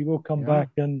king, he will come Yeah. back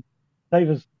and save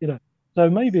us. So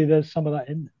maybe there's some of that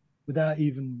in there without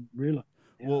even realizing.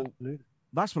 Yeah, Well, absolutely.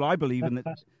 that's what I believe in. That's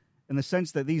That, fascinating. in the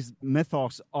sense that these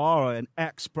mythos are an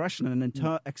expression, an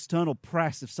external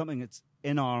press of something that's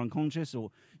in our unconscious, or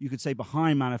you could say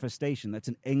behind manifestation. That's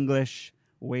an English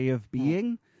way of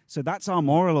being. So that's our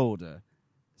moral order.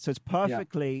 So it's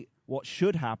perfectly what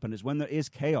should happen is when there is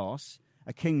chaos,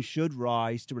 a king should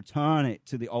rise to return it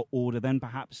to the order. Then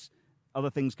perhaps other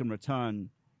things can return.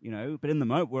 But in the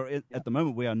moment, at the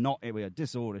moment we are not. We are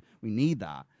disordered. We need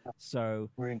that. So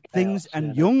We're in things. chaos.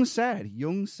 And Yeah.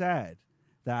 Jung said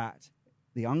that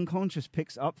the unconscious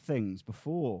picks up things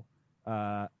before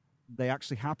they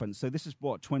actually happen. So this is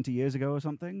what, 20 years ago or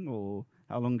something, or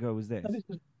how long ago was this? No, this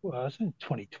is it's in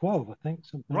 2012, I think,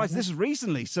 something Right, like so this that. is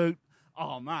recently. So,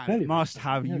 oh man, it Fairly must recent,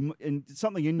 have yeah. you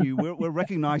something in you. We're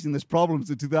recognizing this problems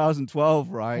in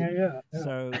 2012, right? Yeah.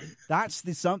 So that's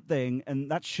the something, and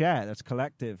that's shared, that's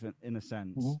collective in a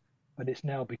sense. Mhm. But it's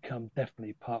now become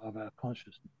definitely part of our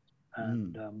consciousness,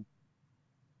 and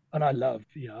I love,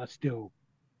 I still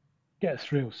get a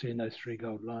thrill seeing those three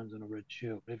gold lines on a red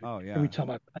shield. Oh yeah. Every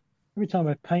time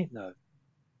I paint though,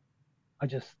 I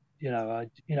just, I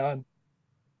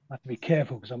have to be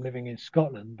careful because I'm living in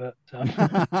Scotland, but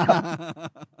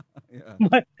Yeah.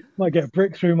 might get a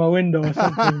brick through my window or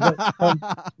something. But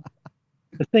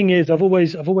the thing is, I've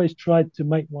always tried to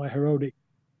make my heraldic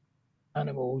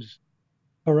animals.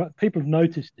 People have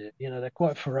noticed it. They're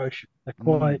quite ferocious. They're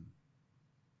quite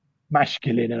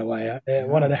masculine in a way.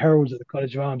 One Yeah. of the heralds at the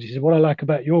College of Arms, he said, "What I like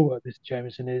about your work, Mr.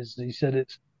 Jamieson, is," he said,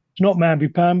 It's not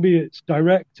mamby-pamby. It's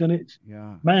direct and it's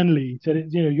Yeah. manly. So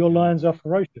it's, your Yeah. lions are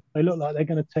ferocious. They look like they're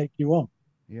going to take you on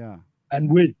Yeah.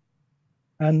 and win.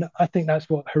 And I think that's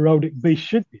what heraldic beasts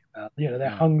should be about. They're Yeah.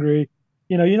 hungry.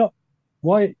 You're not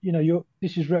why. You're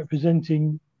this is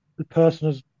representing the person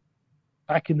as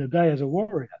back in the day as a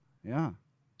warrior. Yeah.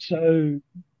 So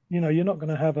you're not going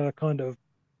to have a kind of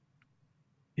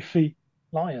defeat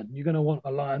lion. You're going to want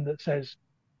a lion that says,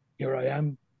 "Here I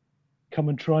am. Come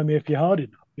and try me if you're hard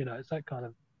enough." It's that kind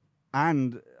of.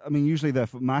 And I mean, usually they're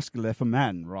for masculine, they're for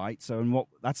men, right? So, and what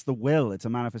that's the will. It's a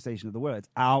manifestation of the will. It's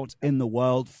out in the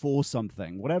world for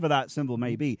something, whatever that symbol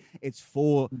may be. It's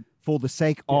for the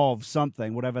sake Yeah, of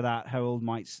something, whatever that herald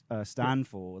might yeah, stand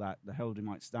for. That the heraldry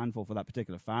might stand for that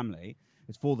particular family.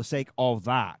 It's for the sake of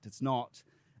that. It's not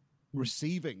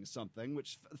receiving something,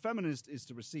 which feminine is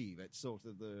to receive. It's sort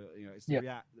of it's the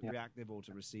yeah, yeah. reactive or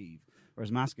to receive,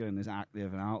 whereas masculine is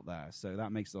active and out there. So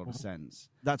that makes a lot of sense.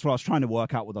 That's what I was trying to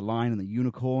work out with the lion and the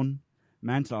unicorn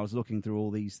meant. I was looking through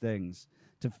all these things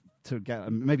to get.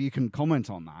 Maybe you can comment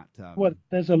on that. Well,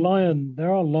 there's a lion.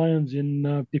 There are lions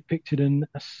depicted in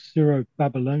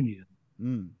Assyro-Babylonian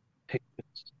Mm.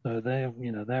 pictures. So they're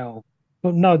all.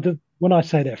 But no, when I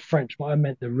say they're French, what I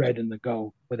meant the red and the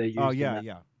gold, where they're Oh used in yeah, that.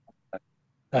 yeah.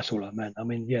 That's all I meant. I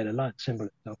mean, yeah, the lion symbol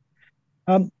itself.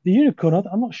 The unicorn,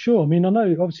 I'm not sure. I mean, I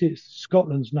know obviously it's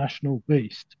Scotland's national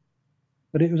beast,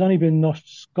 but it was only been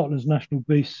Scotland's national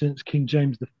beast since King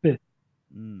James V,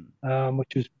 Mm.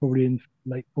 which was probably in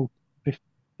late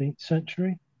 15th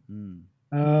century. Mm.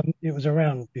 It was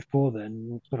around before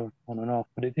then, sort of on and off,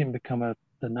 but it didn't become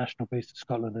the national beast of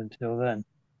Scotland until then.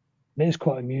 And it is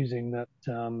quite amusing that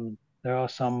there are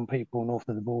some people north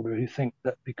of the border who think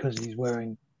that because he's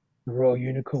wearing the royal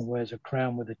unicorn wears a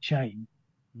crown with a chain,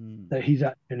 Mm. that he's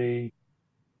actually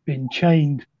been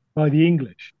chained by the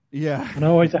English. Yeah. And I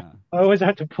always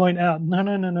have to point out, no,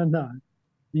 no, no, no, no.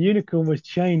 The unicorn was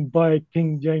chained by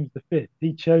King James V.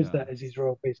 He chose Yeah. that as his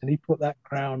royal beast, and he put that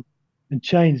crown and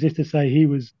chains just to say he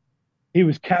was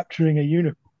capturing a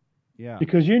unicorn. Yeah.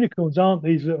 Because unicorns aren't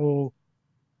these little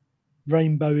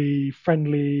rainbowy,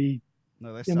 friendly.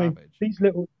 No, they're I mean,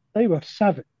 savage. they were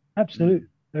savage. Mm. Absolutely,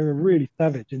 they were really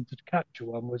savage, and to capture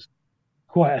one was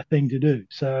quite a thing to do.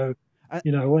 So, And,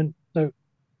 when so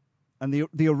and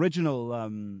the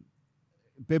original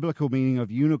biblical meaning of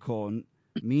unicorn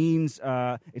means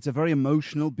it's a very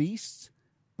emotional beast,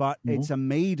 but mhm, it's a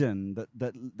maiden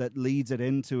that leads it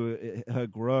into her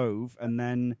grove, and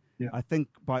then yeah, I think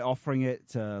by offering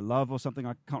it love or something,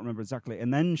 I can't remember exactly,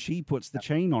 and then she puts the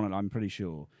chain on it. I'm pretty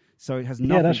sure. So it has yeah,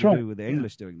 nothing that's to right. do with the Yeah.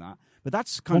 English doing that, but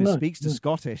that's Well, kind of no, speaks to no.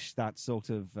 Scottish, that sort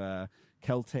of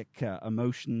Celtic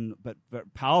emotion, but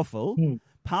powerful, Mm,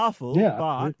 powerful. yeah,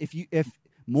 But absolutely. if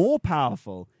more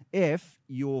powerful if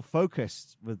you're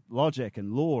focused with logic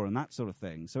and law and that sort of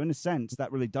thing. So in a sense, that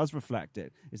really does reflect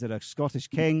it. Is it a Scottish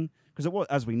king? Because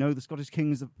as we know, the Scottish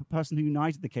king is the person who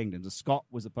united the kingdoms. A Scot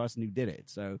was the person who did it.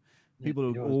 So Yeah, people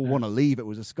it who was. all Yeah. want to leave, it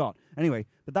was a Scot. Anyway,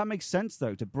 but that makes sense,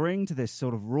 though, to bring to this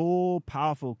sort of raw,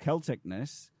 powerful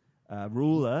Celticness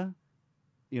ruler,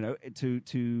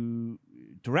 to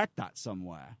direct that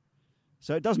somewhere.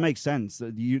 So it does make sense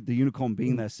that the unicorn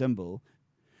being Mm. their symbol.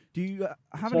 Do you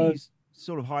have any So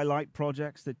sort of highlight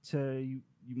projects that you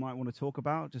might want to talk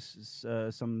about? Just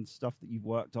some stuff that you've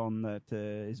worked on that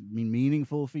is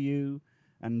meaningful for you,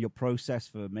 and your process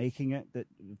for making it. That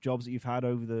jobs that you've had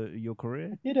over your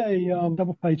career. I did a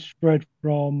double-page spread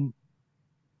from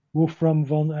Wolfram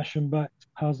von Aschenbach's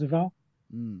Parzival,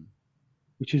 Mm.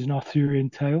 which is an Arthurian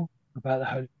tale about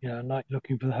a knight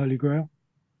looking for the Holy Grail.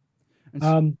 And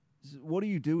Um, what do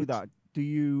you do with it's that? Do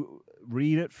you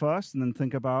read it first and then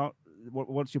think about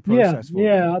what's your Yeah, process for it?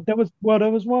 yeah. There was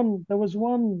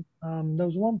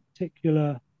one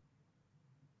particular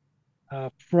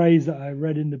phrase that I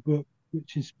read in the book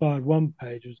which inspired one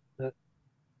page was that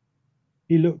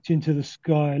he looked into the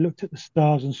sky, looked at the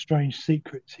stars and strange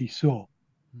secrets he saw.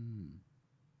 Mm.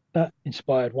 That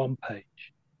inspired one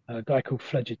page. A guy called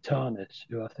Flegitanus,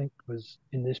 who I think was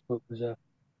in this book was a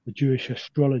Jewish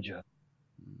astrologer.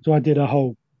 So I did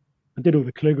all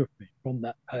the calligraphy from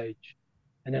that page,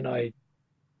 and then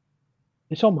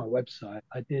it's on my website.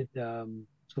 I did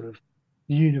sort of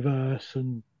the universe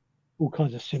and all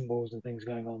kinds of symbols and things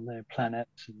going on there,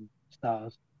 planets and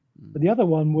stars. But Mm. the other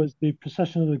one was the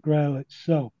procession of the Grail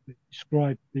itself. It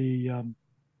described the uh,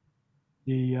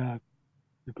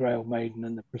 the Grail Maiden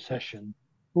and the procession.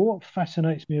 But what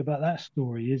fascinates me about that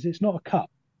story is it's not a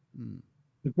cup. Mm.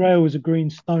 The Grail was a green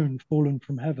stone fallen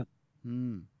from heaven.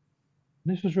 Mm. And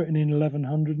this was written in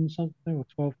 1100 and something or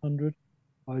 1200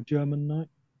 by a German knight.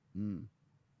 Mm.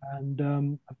 And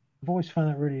I've always found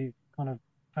that really kind of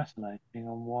fascinating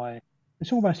on why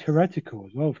it's almost heretical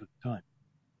as well for the time.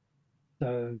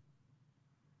 So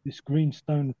this green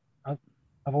stone, I've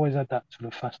always had that sort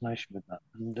of fascination with that.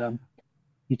 And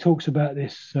he talks about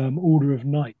this order of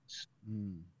knights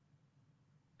Mm.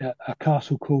 at a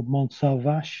castle called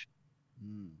Montsalvache,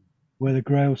 Mm. where the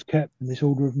Grail's kept, and this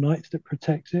order of knights that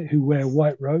protects it, who wear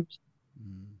white robes.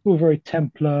 Mm. It's all very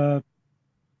Templar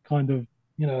kind of,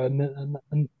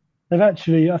 and they've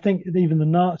actually, I think even the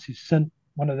Nazis sent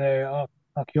one of their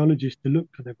archaeologists to look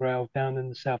for the Grail down in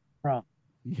the south of France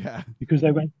Yeah. because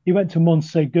he went to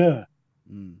Montségur,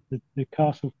 Mm. the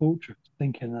castle fortress,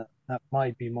 thinking that that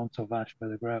might be Montsalvache where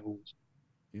the Grail was.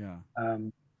 Yeah.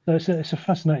 So it's a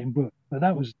fascinating book, but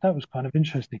that was kind of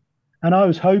interesting, and I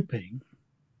was hoping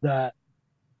that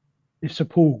if Sir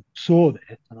Paul saw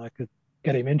this and I could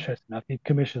get him interested enough, he'd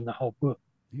commission the whole book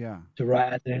Yeah. to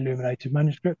write as an illuminated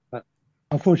manuscript. But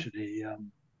unfortunately,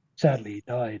 sadly, he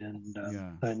died, and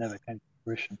Yeah. so it never came to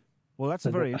fruition. Well, that's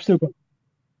a But very. I've still got,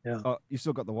 yeah, You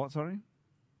still got the what? Sorry.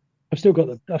 I've still got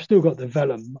the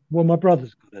vellum. Well, my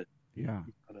brother's got it. Yeah.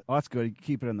 He's got it. Oh, that's good. You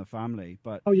keep it in the family,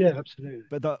 but Oh yeah,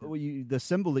 absolutely. the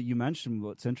symbol that you mentioned,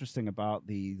 what's interesting about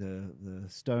the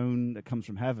stone that comes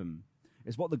from heaven,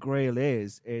 is what the Grail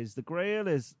is. Is the Grail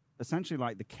is essentially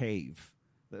like the cave.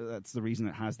 That's the reason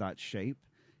it has that shape,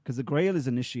 because the Grail is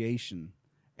initiation.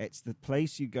 It's the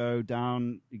place you go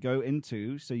down, you go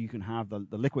into, so you can have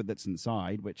the liquid that's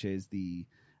inside, which is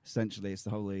essentially it's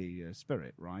the Holy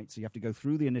Spirit, right? So you have to go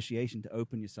through the initiation to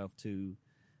open yourself to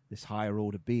this higher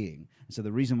order being. And so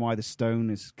the reason why the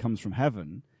stone comes from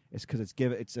heaven is because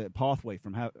it's a pathway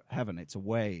from heaven. It's a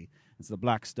way. It's the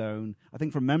black stone. I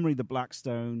think from memory, the black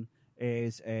stone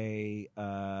is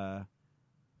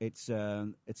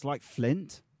it's like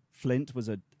flint. Flint was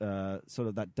a sort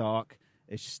of that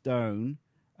dark-ish stone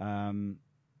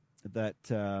that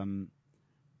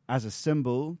as a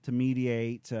symbol to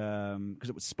mediate, because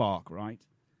it would spark, right?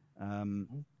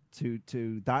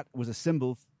 To that was a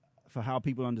symbol for how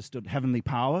people understood heavenly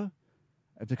power,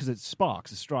 because it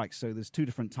sparks, it strikes. So there's two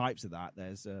different types of that.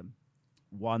 There's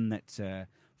one that's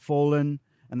fallen,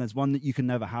 and there's one that you can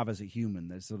never have as a human.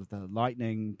 There's sort of the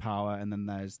lightning power, and then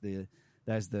there's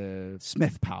the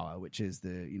smith power, which is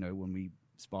when we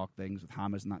spark things with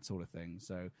hammers and that sort of thing.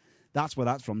 So that's where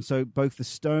that's from. So both the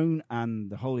stone and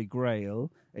the Holy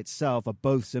Grail itself are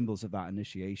both symbols of that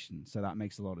initiation. So that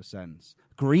makes a lot of sense.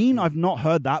 Green, I've not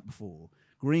heard that before.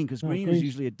 Green, because green is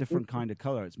usually a different kind of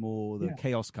color. It's more the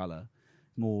chaos color.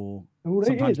 More Well,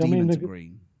 sometimes demons are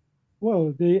green.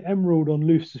 Well, the emerald on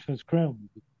Lucifer's crown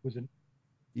was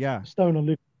a stone on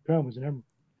Lucifer's crown was an emerald.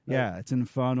 Yeah, it's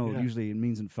infernal. Yeah. Usually it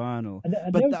means infernal. And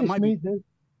but there was that might be.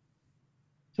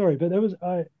 Sorry, but there was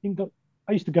I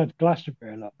used to go to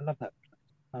Glastonbury a lot. I love that place.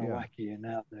 Kind of wacky and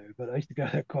out there, but I used to go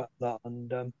there quite a lot.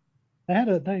 And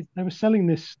they were selling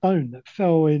this stone that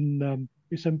fell in.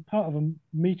 It's a part of a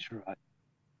meteorite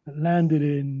that landed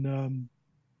in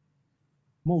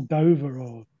Moldova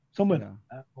or somewhere like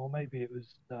that, or maybe it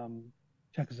was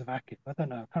Czechoslovakia. I don't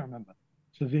know. I can't remember.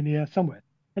 Slovenia, somewhere.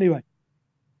 Anyway,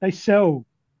 they sell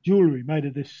jewelry made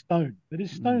of this stone, but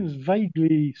this stone is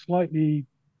vaguely, slightly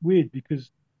weird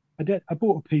because I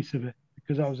bought a piece of it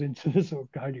because I was into the sort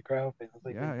of Holy Grail thing. I was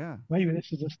thinking, maybe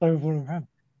this is a stone falling from heaven.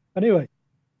 Anyway,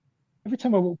 every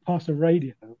time I walked past a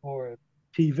radio or a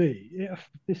TV,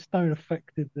 this stone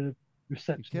affected the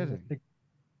reception of the thing.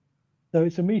 So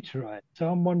it's a meteorite. So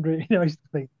I'm wondering, I used to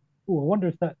think, I wonder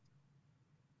if that's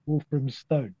Wolfram's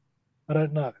stone. I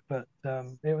don't know, but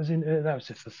that was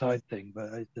just a side thing.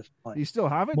 But it's just like you still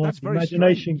have it. That's very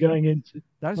imagination strange. going into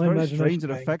that's very strange. It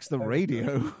affects the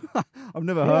radio. I've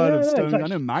never heard of stones. I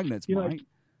know magnets might.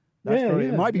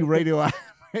 It might be radioactive.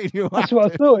 That's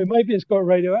what I thought. Maybe it's got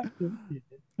radioactive.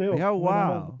 Yeah,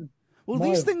 wow. Well,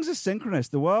 these things are synchronous.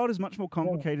 The world is much more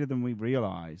complicated than we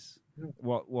realize.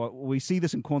 What we see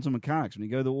this in quantum mechanics when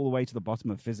you go all the way to the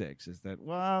bottom of physics is that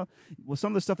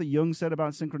some of the stuff that Jung said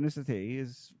about synchronicity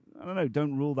is, I don't know,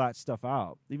 don't rule that stuff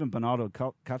out. Even Bernardo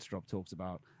Kastrup talks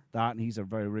about that, and he's a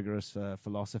very rigorous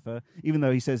philosopher. Even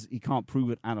though he says he can't prove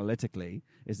it analytically,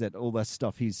 is that all that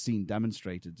stuff he's seen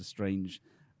demonstrated to strange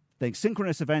things,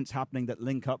 synchronous events happening that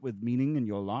link up with meaning in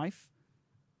your life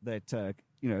that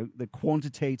the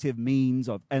quantitative means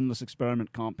of endless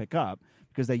experiment can't pick up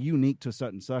because they're unique to a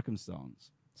certain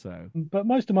circumstance. So, but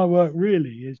most of my work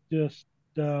really is just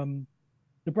the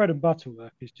bread and butter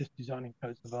work is just designing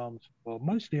coats of arms for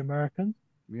mostly Americans.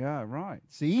 Yeah, right.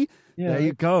 See, there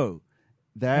you go.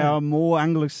 They are more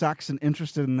Anglo-Saxon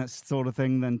interested in that sort of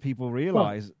thing than people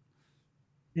realize.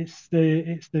 Well, it's the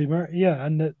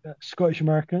and the Scottish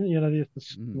American. The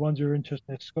ones who are interested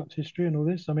in Scots history and all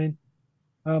this. I mean,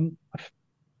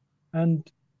 and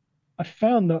I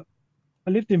found that I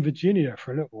lived in Virginia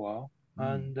for a little while,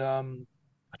 Mm. and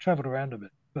I traveled around a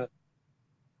bit. But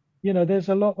there's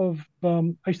a lot of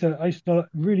I used to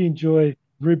really enjoy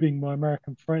ribbing my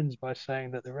American friends by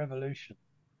saying that the revolution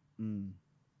Mm.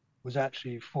 was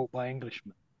actually fought by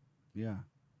Englishmen Yeah.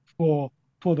 for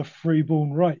the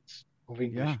freeborn rights of Yeah.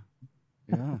 English.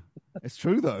 Yeah. It's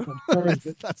true though. I'm sorry,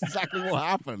 but That's exactly what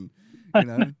happened. You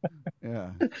know.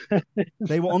 Yeah.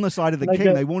 They were on the side of the they king.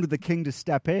 get They wanted the king to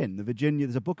step in. The Virginia,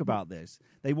 there's a book about this.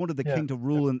 They wanted the yeah, king to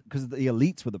rule because the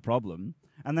elites were the problem.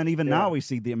 And then even now yeah, we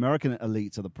see the American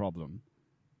elites are the problem.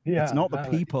 It's yeah. not the No,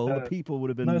 people. The people would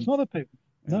have no, it's been, not the people.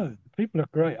 yeah. No, the people are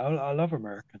great. I love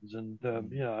Americans, and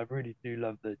Mm. I really do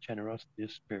love the generosity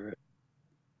of spirit,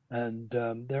 and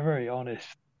they're very honest.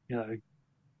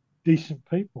 Decent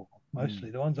people, Mm.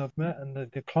 mostly the ones I've met, and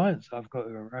the clients I've got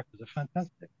who are Americans are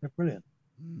fantastic. They're brilliant.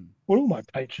 Mm. Well, all my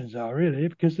patrons are really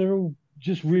because they're all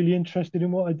just really interested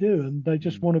in what I do, and they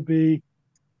just Mm. want to be.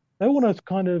 They want to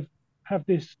kind of have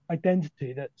this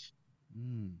identity that's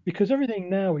Mm. because everything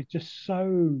now is just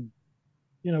so.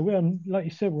 We're like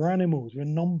you said, we're animals, we're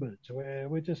numbers,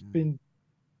 we're just Yeah. been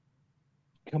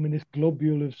becoming this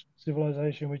globule of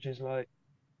civilization, which is like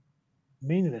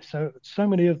meaningless. So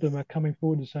many of them are coming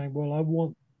forward and saying, "Well, I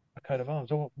want a coat of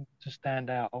arms. I want to stand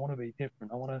out. I want to be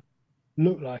different. I want to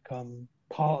look like I'm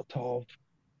part of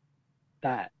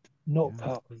that, not Yeah.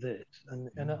 part of this." And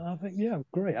Yeah. I think, yeah,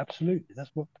 great, absolutely. That's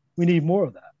what we need more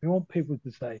of that. We want people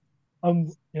to say,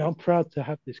 I'm proud to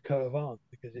have this coat of arms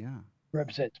because it Yeah.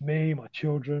 represents me, my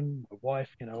children, my wife,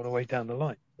 all the way down the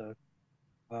line. So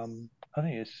I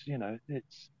think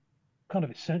it's kind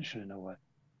of essential in a way,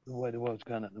 the way the world's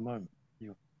going at the moment.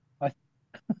 I,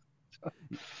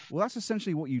 Well, that's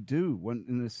essentially what you do when,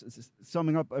 in this,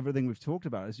 summing up everything we've talked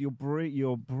about, is you're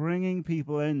bringing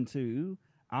people into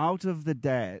out of the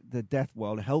death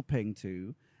world, helping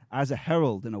to as a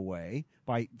herald in a way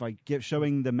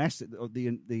showing the message or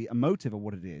the emotive of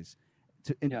what it is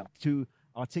yeah, to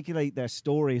articulate their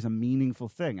story as a meaningful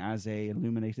thing, as a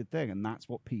illuminated thing, and that's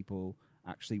what people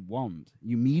actually want.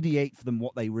 You mediate for them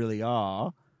what they really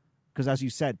are, because as you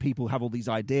said, people have all these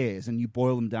ideas, and you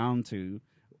boil them down to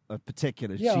a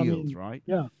particular yeah. I shield, mean, right?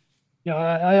 yeah, yeah.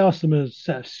 I asked them a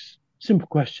set of simple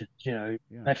questions. Yeah,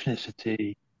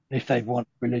 Ethnicity, if they want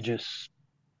religious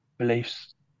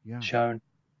beliefs yeah, shown,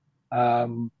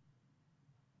 um,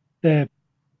 their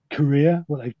career,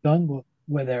 what they've done,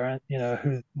 where they're at,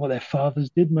 what their fathers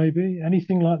did, maybe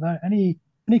anything like that. Any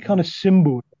yeah, kind of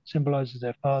symbol that symbolizes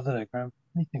their father, their grandfather,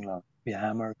 anything like that. It could be a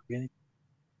hammer, it could be anything.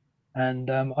 And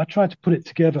I tried to put it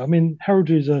together. I mean,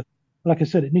 heraldry like I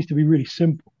said, it needs to be really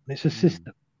simple. It's a mm,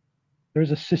 system. There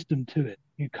is a system to it.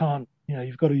 You can't,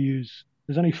 you've got to use.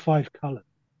 There's only 5 colors.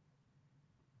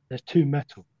 There's 2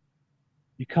 metals.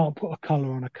 You can't put a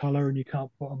color on a color, and you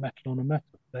can't put a metal on a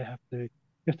metal. You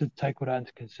have to take all that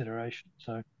into consideration.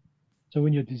 So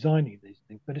when you're designing these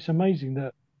things, but it's amazing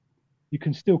that you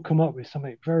can still come up with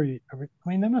something very. I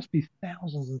mean, there must be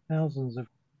thousands and thousands of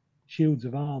shields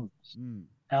of arms mm,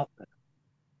 out there,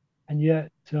 and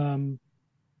yet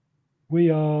we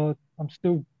are. I'm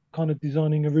still kind of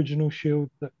designing original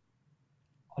shields that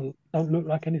don't look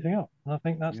like anything else, and I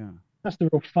think yeah, that's the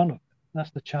real fun of it.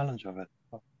 That's the challenge of it,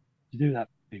 to do that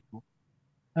for people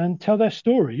and tell their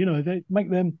story. They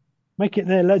make it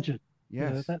their legend.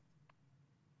 yes, That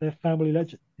their family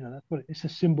legend. That's what it's a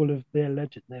symbol of their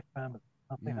legend, their family.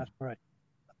 I think yeah. that's great.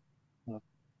 Well,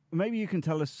 Maybe you can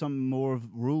tell us some more of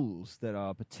rules that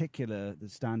are particular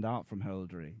that stand out from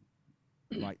heraldry,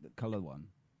 like the color one.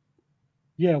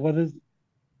 yeah, well,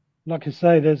 like I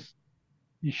say,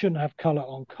 you shouldn't have color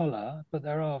on color, but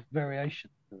there are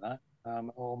variations to that,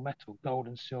 or metal, gold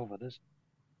and silver.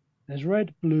 There's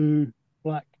red, blue,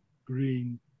 black,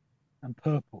 green, and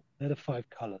purple. They're the 5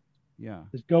 colors. Yeah,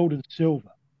 There's gold and silver,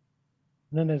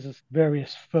 and then there's this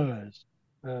various furs,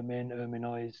 ermine,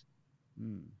 erminoise,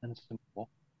 mm, and some more.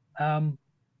 Um,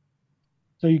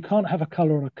 so you can't have a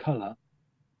color on a color,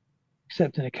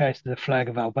 except in the case of the flag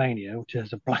of Albania, which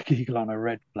has a black eagle on a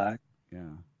red flag.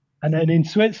 yeah, And then in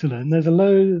Switzerland,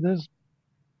 there's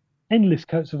endless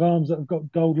coats of arms that have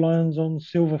got gold lions on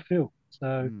silver field.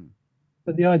 So, mm,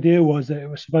 but the idea was that it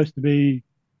was supposed to be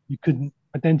you couldn't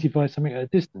identify something at a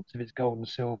distance if it's gold and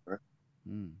silver.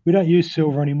 mm, We don't use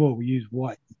silver anymore. We use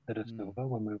white instead of mm, silver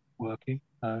when we're working.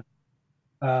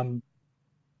 Um,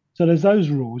 so there's those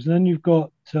rules, and then you've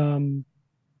got an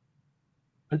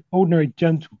ordinary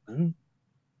gentleman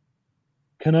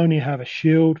can only have a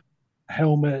shield, a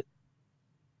helmet,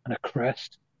 and a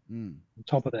crest mm, on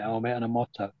top of the helmet and a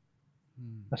motto.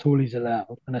 mm, That's all he's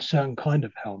allowed, and a certain kind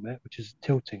of helmet, which is a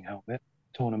tilting helmet,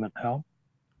 tournament helm.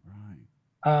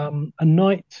 right, A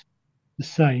knight the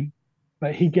same,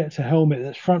 but he gets a helmet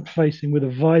that's front facing with a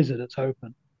visor that's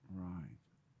open. Right.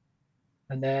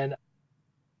 And then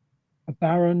a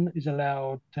baron is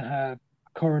allowed to have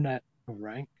a coronet of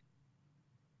rank.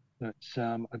 That's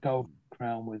a gold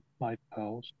crown with 5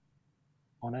 pearls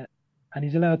on it. And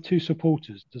he's allowed 2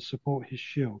 supporters to support his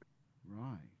shield.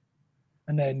 Right.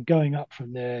 And then going up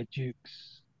from there,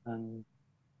 dukes and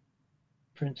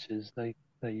princes, they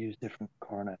use different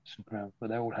coronets and crowns, but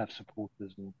they all have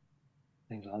supporters and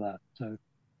things like that. So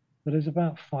there's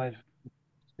about 5,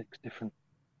 6 different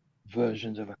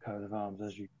versions of a coat of arms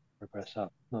as you progress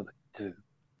up. Not that you do.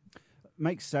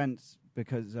 Makes sense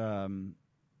because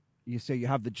you say you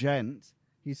have the gent,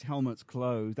 his helmet's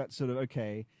closed. That's sort of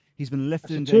okay. He's been lifted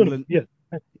That's a into tournament. England.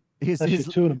 Yeah, that's your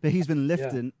tournament. But he's been Yeah,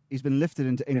 lifted. He's been lifted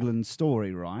into yeah. England's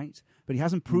story, right? But he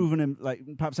hasn't Mm, proven him, like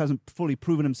perhaps hasn't fully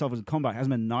proven himself as a combat.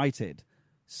 Hasn't been knighted,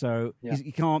 so yeah,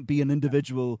 he can't be an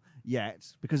individual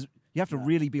yet because you have to no,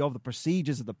 really be of the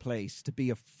procedures of the place to be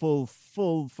a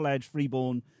full-fledged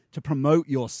freeborn to promote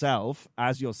yourself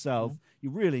as yourself. mm,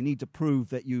 You really need to prove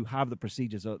that you have the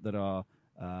procedures that are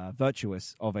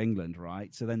virtuous of England,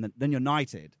 right? So then you're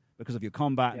knighted because of your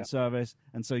combat yeah, and service,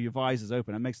 and so your visor's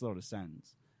open. It makes a lot of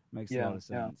sense. Makes a lot yeah, of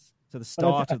yeah. sense. So the But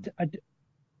start of,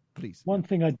 please, yeah, one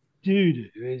thing I do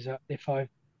is if I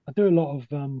do a lot of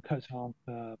coats of arms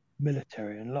for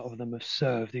military, and a lot of them have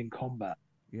served in combat.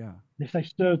 yeah. And if they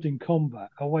served in combat,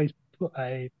 I always put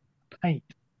paint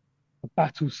a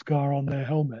battle scar on their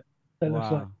helmet that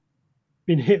looks like Wow,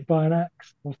 been hit by an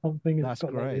axe or something. It's that's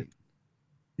got like this. great.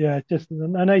 Yeah, just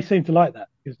and they seem to like that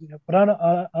because, but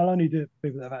I'll only do it for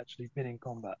people that have actually been in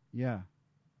combat. Yeah,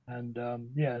 And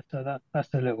yeah, so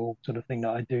that's a little sort of thing that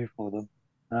I do for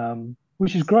them,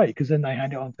 which is great because then they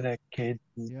hand it on to their kids,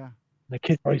 and yeah. the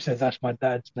kid probably says that's my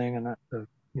dad's thing, and that's a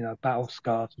battle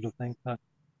scar sort of thing. So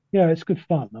yeah, it's good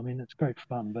fun. I mean, it's great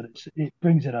fun, but it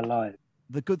brings it alive.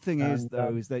 The good thing is, And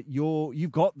though, is that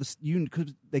you've got this.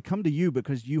 Cause they come to you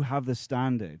because you have the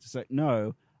standard. It's like,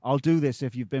 no, I'll do this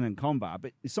if you've been in combat.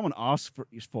 But if someone asks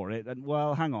for it, and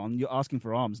well, hang on, you're asking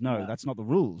for arms. No, no, that's not the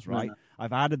rules, no, right? no,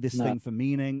 I've added this no. thing for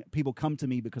meaning. People come to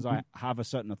me because I have a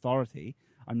certain authority.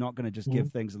 I'm not going to just Mm-hmm.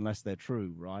 give things unless they're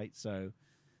true, right? So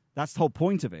that's the whole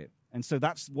point of it. And so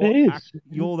that's It what is.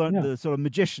 you're Yeah. the sort of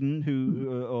magician who,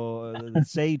 or the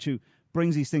sage who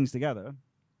brings these things together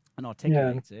and Yeah.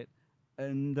 articulates it.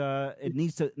 And it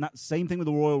needs to. And that same thing with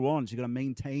the royal wands. You're going to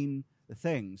maintain the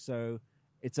thing, so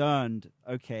it's earned.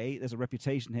 Okay, there's a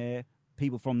reputation here.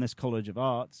 People from this College of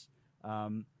Arts,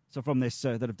 so from this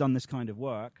that have done this kind of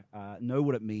work, know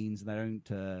what it means. And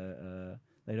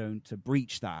they don't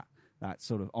breach that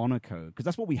sort of honor code because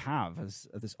that's what we have as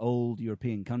this old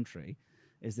European country.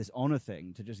 Is this honor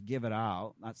thing to just give it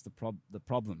out? That's the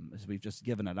problem is we've just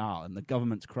given it out, and the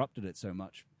government's corrupted it so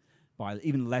much by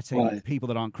even letting Right. people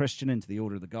that aren't Christian into the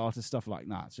Order of the Garter, stuff like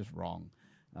that. It's just wrong.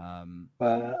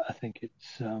 But I think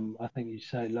I think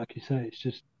like you say, it's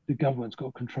just the government's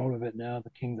got control of it now.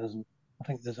 The king doesn't. I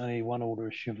think there's only one order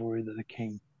of chivalry that the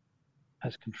king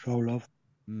has control of.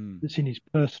 Mm, It's in his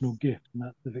personal gift, and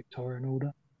that's the Victorian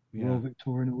Order, the Royal yeah.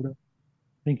 Victorian Order.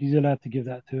 I think he's allowed to give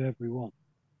that to everyone.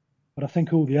 But I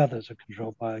think all the others are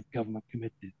controlled by government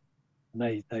committees,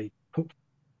 and they put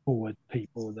forward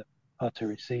people that are to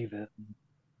receive it. And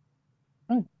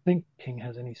I don't think the king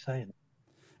has any say in it.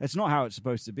 It's not how it's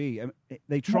supposed to be. I mean, No,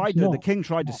 it's the not. king It's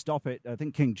tried to not. stop it. I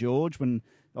think King George,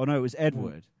 oh no, it was Mm,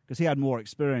 Edward, because he had more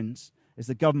experience. Is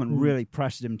the government mm, really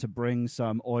pressured him to bring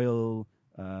some oil,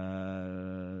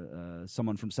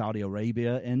 someone from Saudi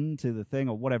Arabia into the thing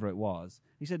or whatever it was?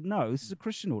 He said, no, this is a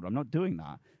Christian order. I'm not doing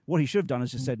that. What he should have done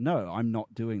is just mm. said, no, I'm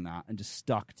not doing that, and just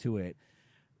stuck to it.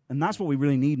 And that's what we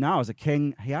really need now as a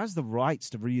king. He has the rights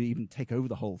to really even take over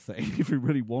the whole thing if he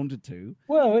really wanted to.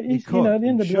 Well, He he's could at the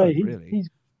end and of the day, should really.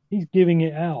 he's giving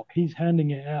it out. He's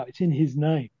handing it out. It's in his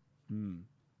name. Hmm.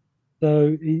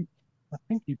 So I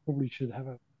think he probably should have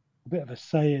a bit of a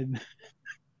say in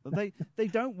But they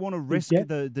don't want to who risk gets.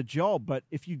 the job. But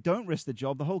if you don't risk the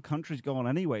job, the whole country's gone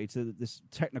anyway to this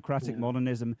technocratic Yeah.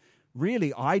 modernism.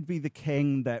 Really, I'd be the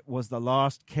king that was the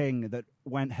last king that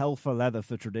went hell for leather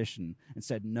for tradition and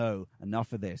said, no,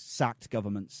 enough of this. Sacked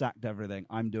government, sacked everything.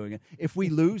 I'm doing it. If we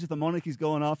lose, if the monarchy's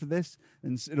going after this,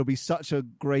 then it'll be such a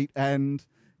great end.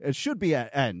 It should be an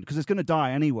end because it's going to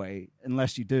die anyway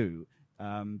unless you do.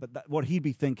 But what he'd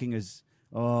be thinking is,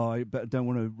 oh, I don't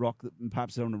want to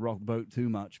perhaps I don't want to rock the boat too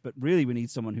much. But really, we need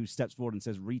someone who steps forward and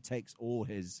says, retakes all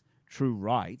his true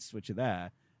rights, which are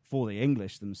there for the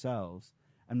English themselves,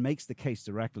 and makes the case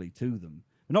directly to them.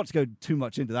 Not to go too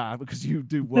much into that because you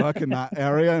do work in that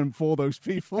area and for those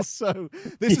people. So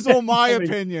this is Yeah, all my I mean,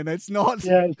 opinion. It's not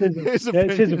yeah, his it's his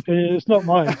opinion. opinion. It's not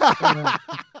mine.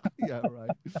 Yeah,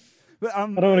 right. But I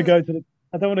don't want to go to the.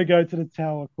 I don't want to go to the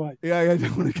tower quite. yeah, I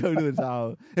don't want to go to the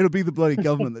tower. It'll be the bloody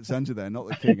government that sends you there, not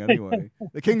the king anyway.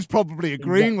 The king's probably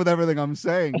agreeing with everything I'm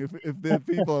saying if the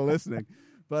people are listening.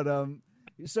 But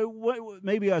so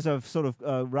maybe as I've sort of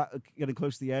getting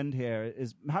close to the end here,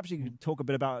 is perhaps you could talk a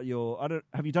bit about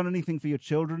have you done anything for your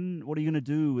children? What are you going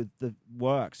to do with the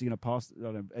works? Are you going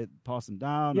to pass them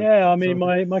down? Yeah, I Sort mean,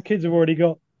 of thing? my kids have already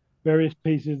got various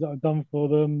pieces that I've done for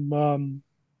them.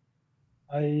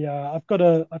 I've got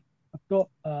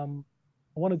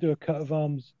I want to do a coat of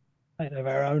arms, paint of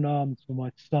our own arms for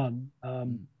my son.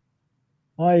 Mm.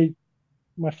 I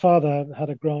My father had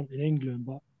a grant in England,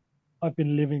 but I've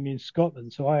been living in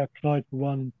Scotland, so I applied for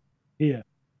one here.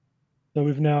 So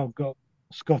we've now got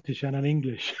a Scottish and an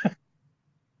English,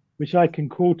 which I can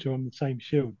quarter on the same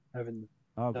shield, having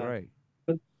Oh, done. great.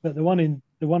 But the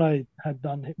one I had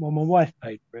done, well, my wife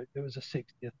paid for it. It was a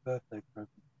 60th birthday present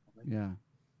for me, Yeah.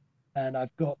 and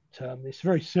I've got it's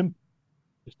very simple,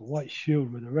 just a white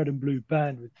shield with a red and blue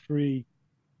band with three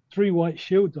white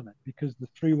shields on it, because the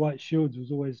three white shields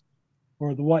was always,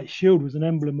 or the white shield was an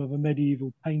emblem of a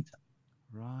medieval painter.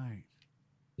 Right.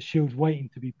 The shield's waiting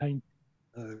to be painted.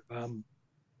 So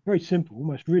very simple,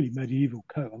 almost really medieval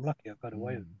coat. I'm lucky I got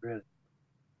away with Mm. it, really.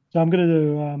 So I'm going to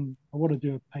do. I want to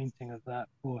do a painting of that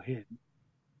for him.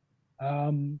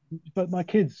 But my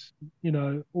kids,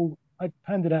 I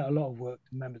handed out a lot of work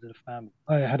to members of the family.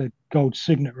 I had a gold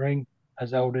signet ring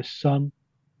as eldest son,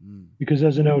 Mm. because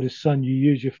as an eldest son, you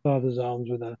use your father's arms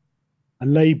with a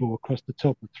label across the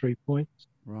top of 3 points.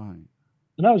 Right.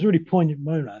 And that was a really poignant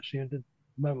moment, actually. And the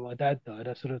moment my dad died,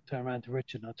 I sort of turned around to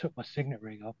Richard and I took my signet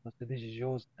ring off. And I said, "This is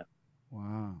yours now,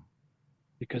 Wow.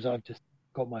 because I've just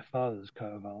got my father's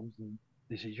coat of arms, and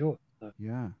this is yours." So,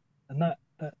 Yeah. and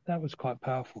that was quite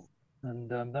powerful. And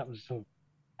that was sort of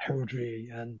heraldry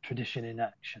and tradition in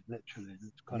action, literally. And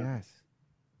it's kind of Yes.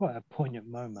 quite a poignant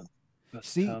moment. But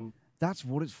See, that's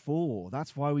what it's for.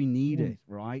 That's why we need mm, it,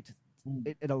 right? mm,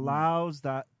 It mm, allows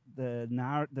that the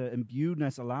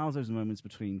imbuedness allows those moments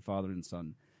between father and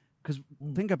son. Because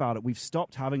mm, think about it, we've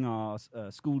stopped having our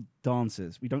school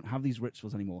dances. We don't have these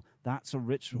rituals anymore. That's a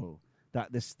ritual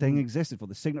that this thing mm, existed for.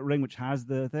 The signet ring, which has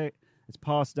the thing, it's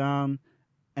passed down,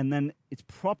 and then it's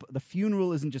proper. The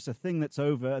funeral isn't just a thing that's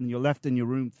over and you're left in your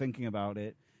room thinking about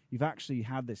it. You've actually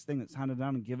had this thing that's handed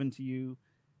down and given to you.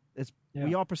 yeah,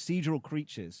 We are procedural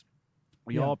creatures.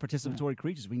 We yeah, are yeah. participatory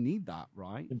creatures. We need that,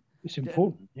 right? It's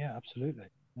important. Yeah, absolutely.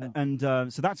 Yeah. And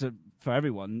so that's for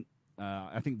everyone.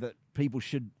 I think that people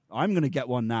should. I'm going to get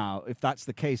one now if that's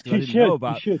the case, because I You didn't know should. You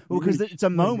about. should. Well, You because really, it's a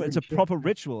moment. It's really a should. proper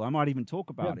ritual. I might even talk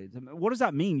Yeah, about it. What does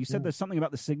that mean? You said yeah. there's something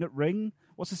about the signet ring.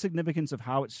 What's the significance of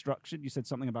how it's structured? You said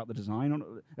something about the design on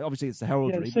it. Obviously, it's the Yeah, the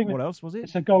heraldry, but what signet. else was it?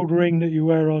 It's a gold ring that you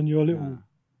wear on your Yeah,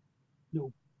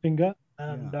 little finger,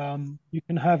 yeah, and you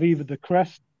can have either the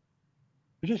crest.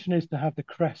 Tradition is to have the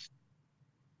crest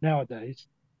nowadays,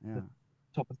 yeah,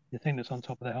 the the thing that's on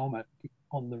top of the helmet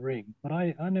on the ring. But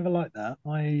I never liked that.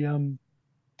 I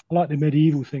like the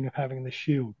medieval thing of having the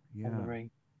shield on the yeah,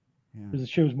 ring, yeah. because the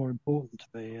shield's more important to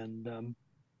me. And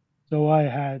so I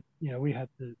had, we had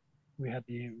the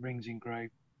rings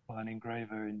engraved by an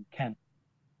engraver in Kent,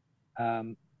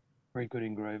 um, very good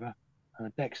engraver, and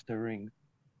a Dexter ring.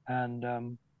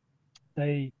 And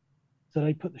they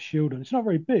they put the shield on. It's not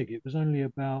very big. It was only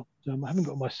about I haven't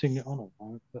got my signet on at the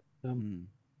moment, but Mm.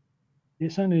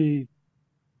 it's only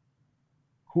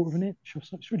quarter of an inch or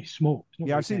something. It's really small. It's not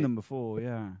Yeah, very I've seen big. them before.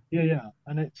 Yeah, Yeah, yeah.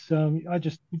 And it's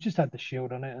we just had the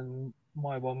shield on it, and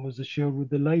my one was the shield with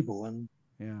the label. And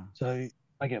yeah, so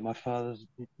I get my father's,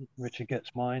 Richard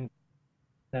gets mine.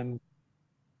 Then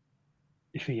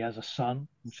if he has a son,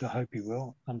 which I hope he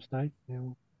will at some stage,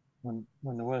 when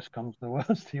the worst comes to the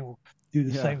worst, he'll do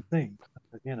the yeah. same thing.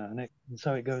 And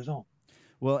so it goes on.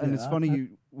 Well, and it's Yeah, funny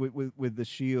you with the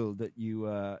shield that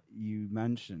you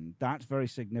mentioned. That's very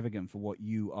significant for what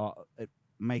you are. It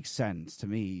makes sense to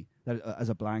me that as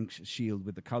a blank shield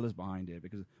with the colors behind it,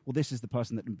 because this is the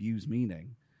person that imbues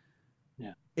meaning.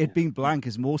 yeah, It yeah, being yeah, blank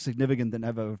is more significant than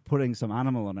ever putting some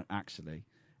animal on it. Actually,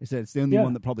 it's the only yeah,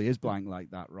 one that probably is blank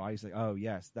like that, right? It's like, oh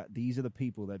yes, that these are the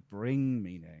people that bring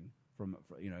meaning from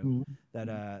mm, that mm,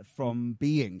 mm, from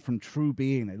being, from true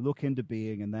being. They look into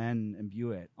being and then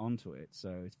imbue it onto it.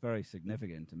 So it's very mm.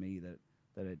 significant to me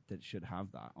that it should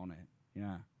have that on it.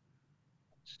 Yeah,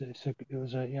 It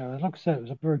was like I said, it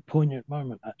was a very poignant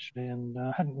moment, actually, and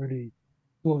I hadn't really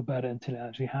thought about it until it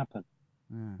actually happened.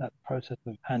 yeah, That process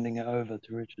of handing it over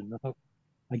to Richard, and I thought,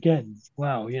 again,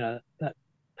 wow, that.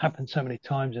 happened so many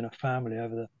times in a family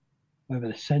over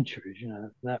the centuries.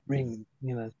 That ring,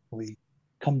 we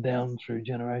come down through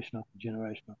generation after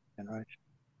generation after generation,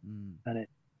 Mm. and it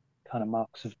kind of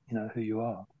marks of who you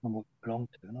are and what you belong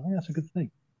to, and I think that's a good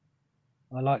thing.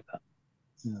 I like that.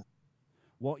 Yeah.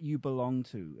 What you belong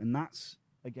to. And that's,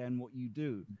 again, what you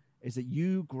do, is that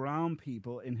you ground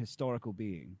people in historical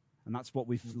being. And that's what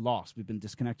we've lost. We've been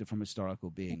disconnected from historical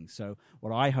being. So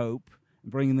what I hope,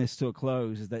 bringing this to a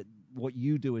close, is that what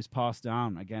you do is passed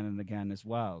down again and again as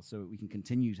well, so that we can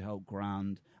continue to help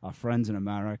ground our friends in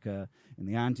America, in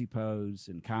the antipodes,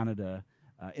 in Canada,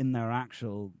 in their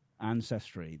actual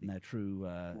ancestry, in their true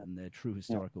Yeah.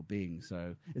 historical being.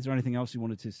 So is there anything else you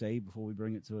wanted to say before we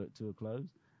bring it to a close?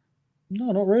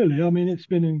 No, not really. I mean, it's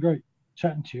been great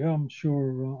chatting to you. I'm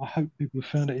sure. I hope people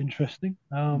found it interesting.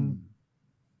 Mm.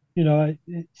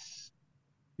 It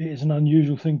is an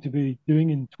unusual thing to be doing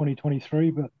in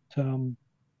 2023, but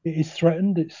it is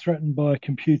threatened. It's threatened by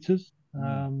computers.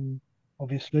 Mm.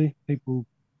 Obviously, people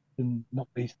can knock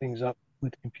these things up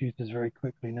with computers very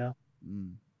quickly now.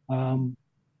 Mm. Um,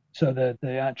 so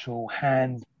the actual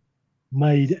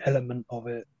handmade element of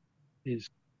it is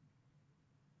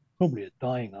probably a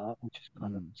dying art, which is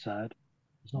kind of Mm. sad.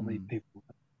 There's not many Mm. people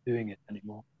doing it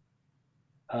anymore.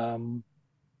 Um,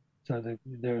 so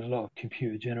there's a lot of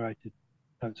computer generated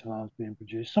coats of arms being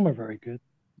produced. Some are very good,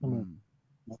 some are Mm.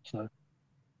 not so.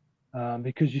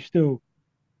 Because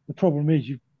the problem is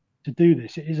to do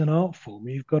this, it is an art form.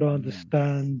 You've got to Mm.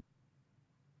 understand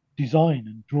design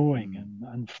and drawing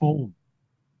Mm. and form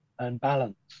and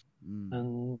balance. Mm.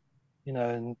 And,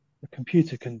 and the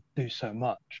computer can do so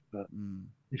much, but Mm.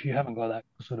 if you haven't got that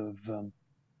sort of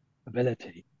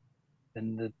ability,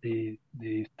 then the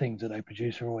things that they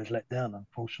produce are always let down,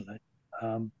 unfortunately.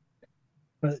 Um,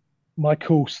 but my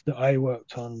course that I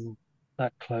worked on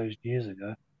that closed years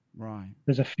ago. Right.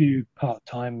 There's a few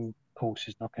part-time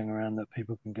courses knocking around that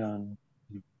people can go and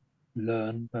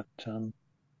learn, but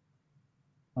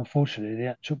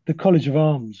unfortunately, the College of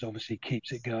Arms obviously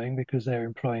keeps it going because they're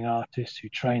employing artists who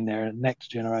train their next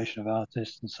generation of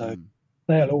artists, and so Mm.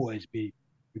 they'll always be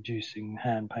producing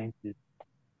hand-painted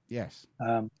Yes.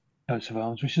 um, coats of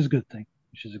arms, which is a good thing.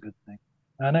 Which is a good thing.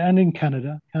 And in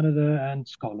Canada and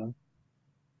Scotland.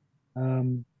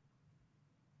 I'm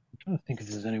trying to think if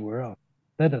there's anywhere else.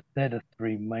 They're the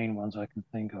three main ones I can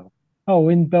think of. Oh,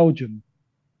 in Belgium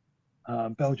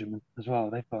as well.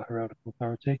 They've got a heraldic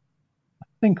authority. I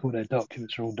think all their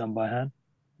documents are all done by hand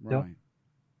still. Right.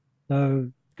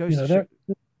 So Goes you to know, show.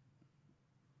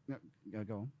 there. Yeah,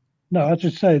 go on. No, I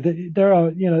just say that there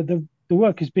are. The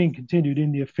work is being continued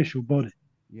in the official body,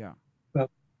 Yeah. but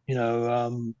you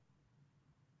know,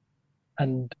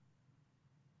 and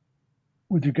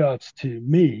with regards to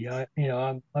me, I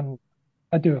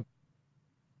do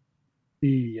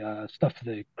the stuff for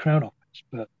the Crown Office,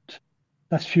 but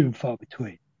that's few and far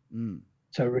between. Mm.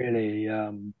 So really,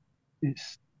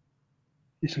 it's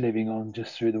it's living on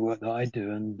just through the work that I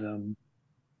do, and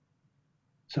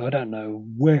so I don't know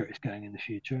where it's going in the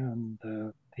future, and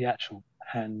the actual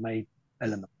handmade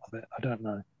element of it, I don't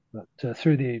know. But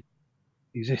through the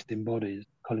existing bodies,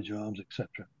 College of Arms,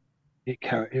 etc.,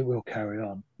 it will carry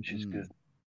on, which is Mm. good.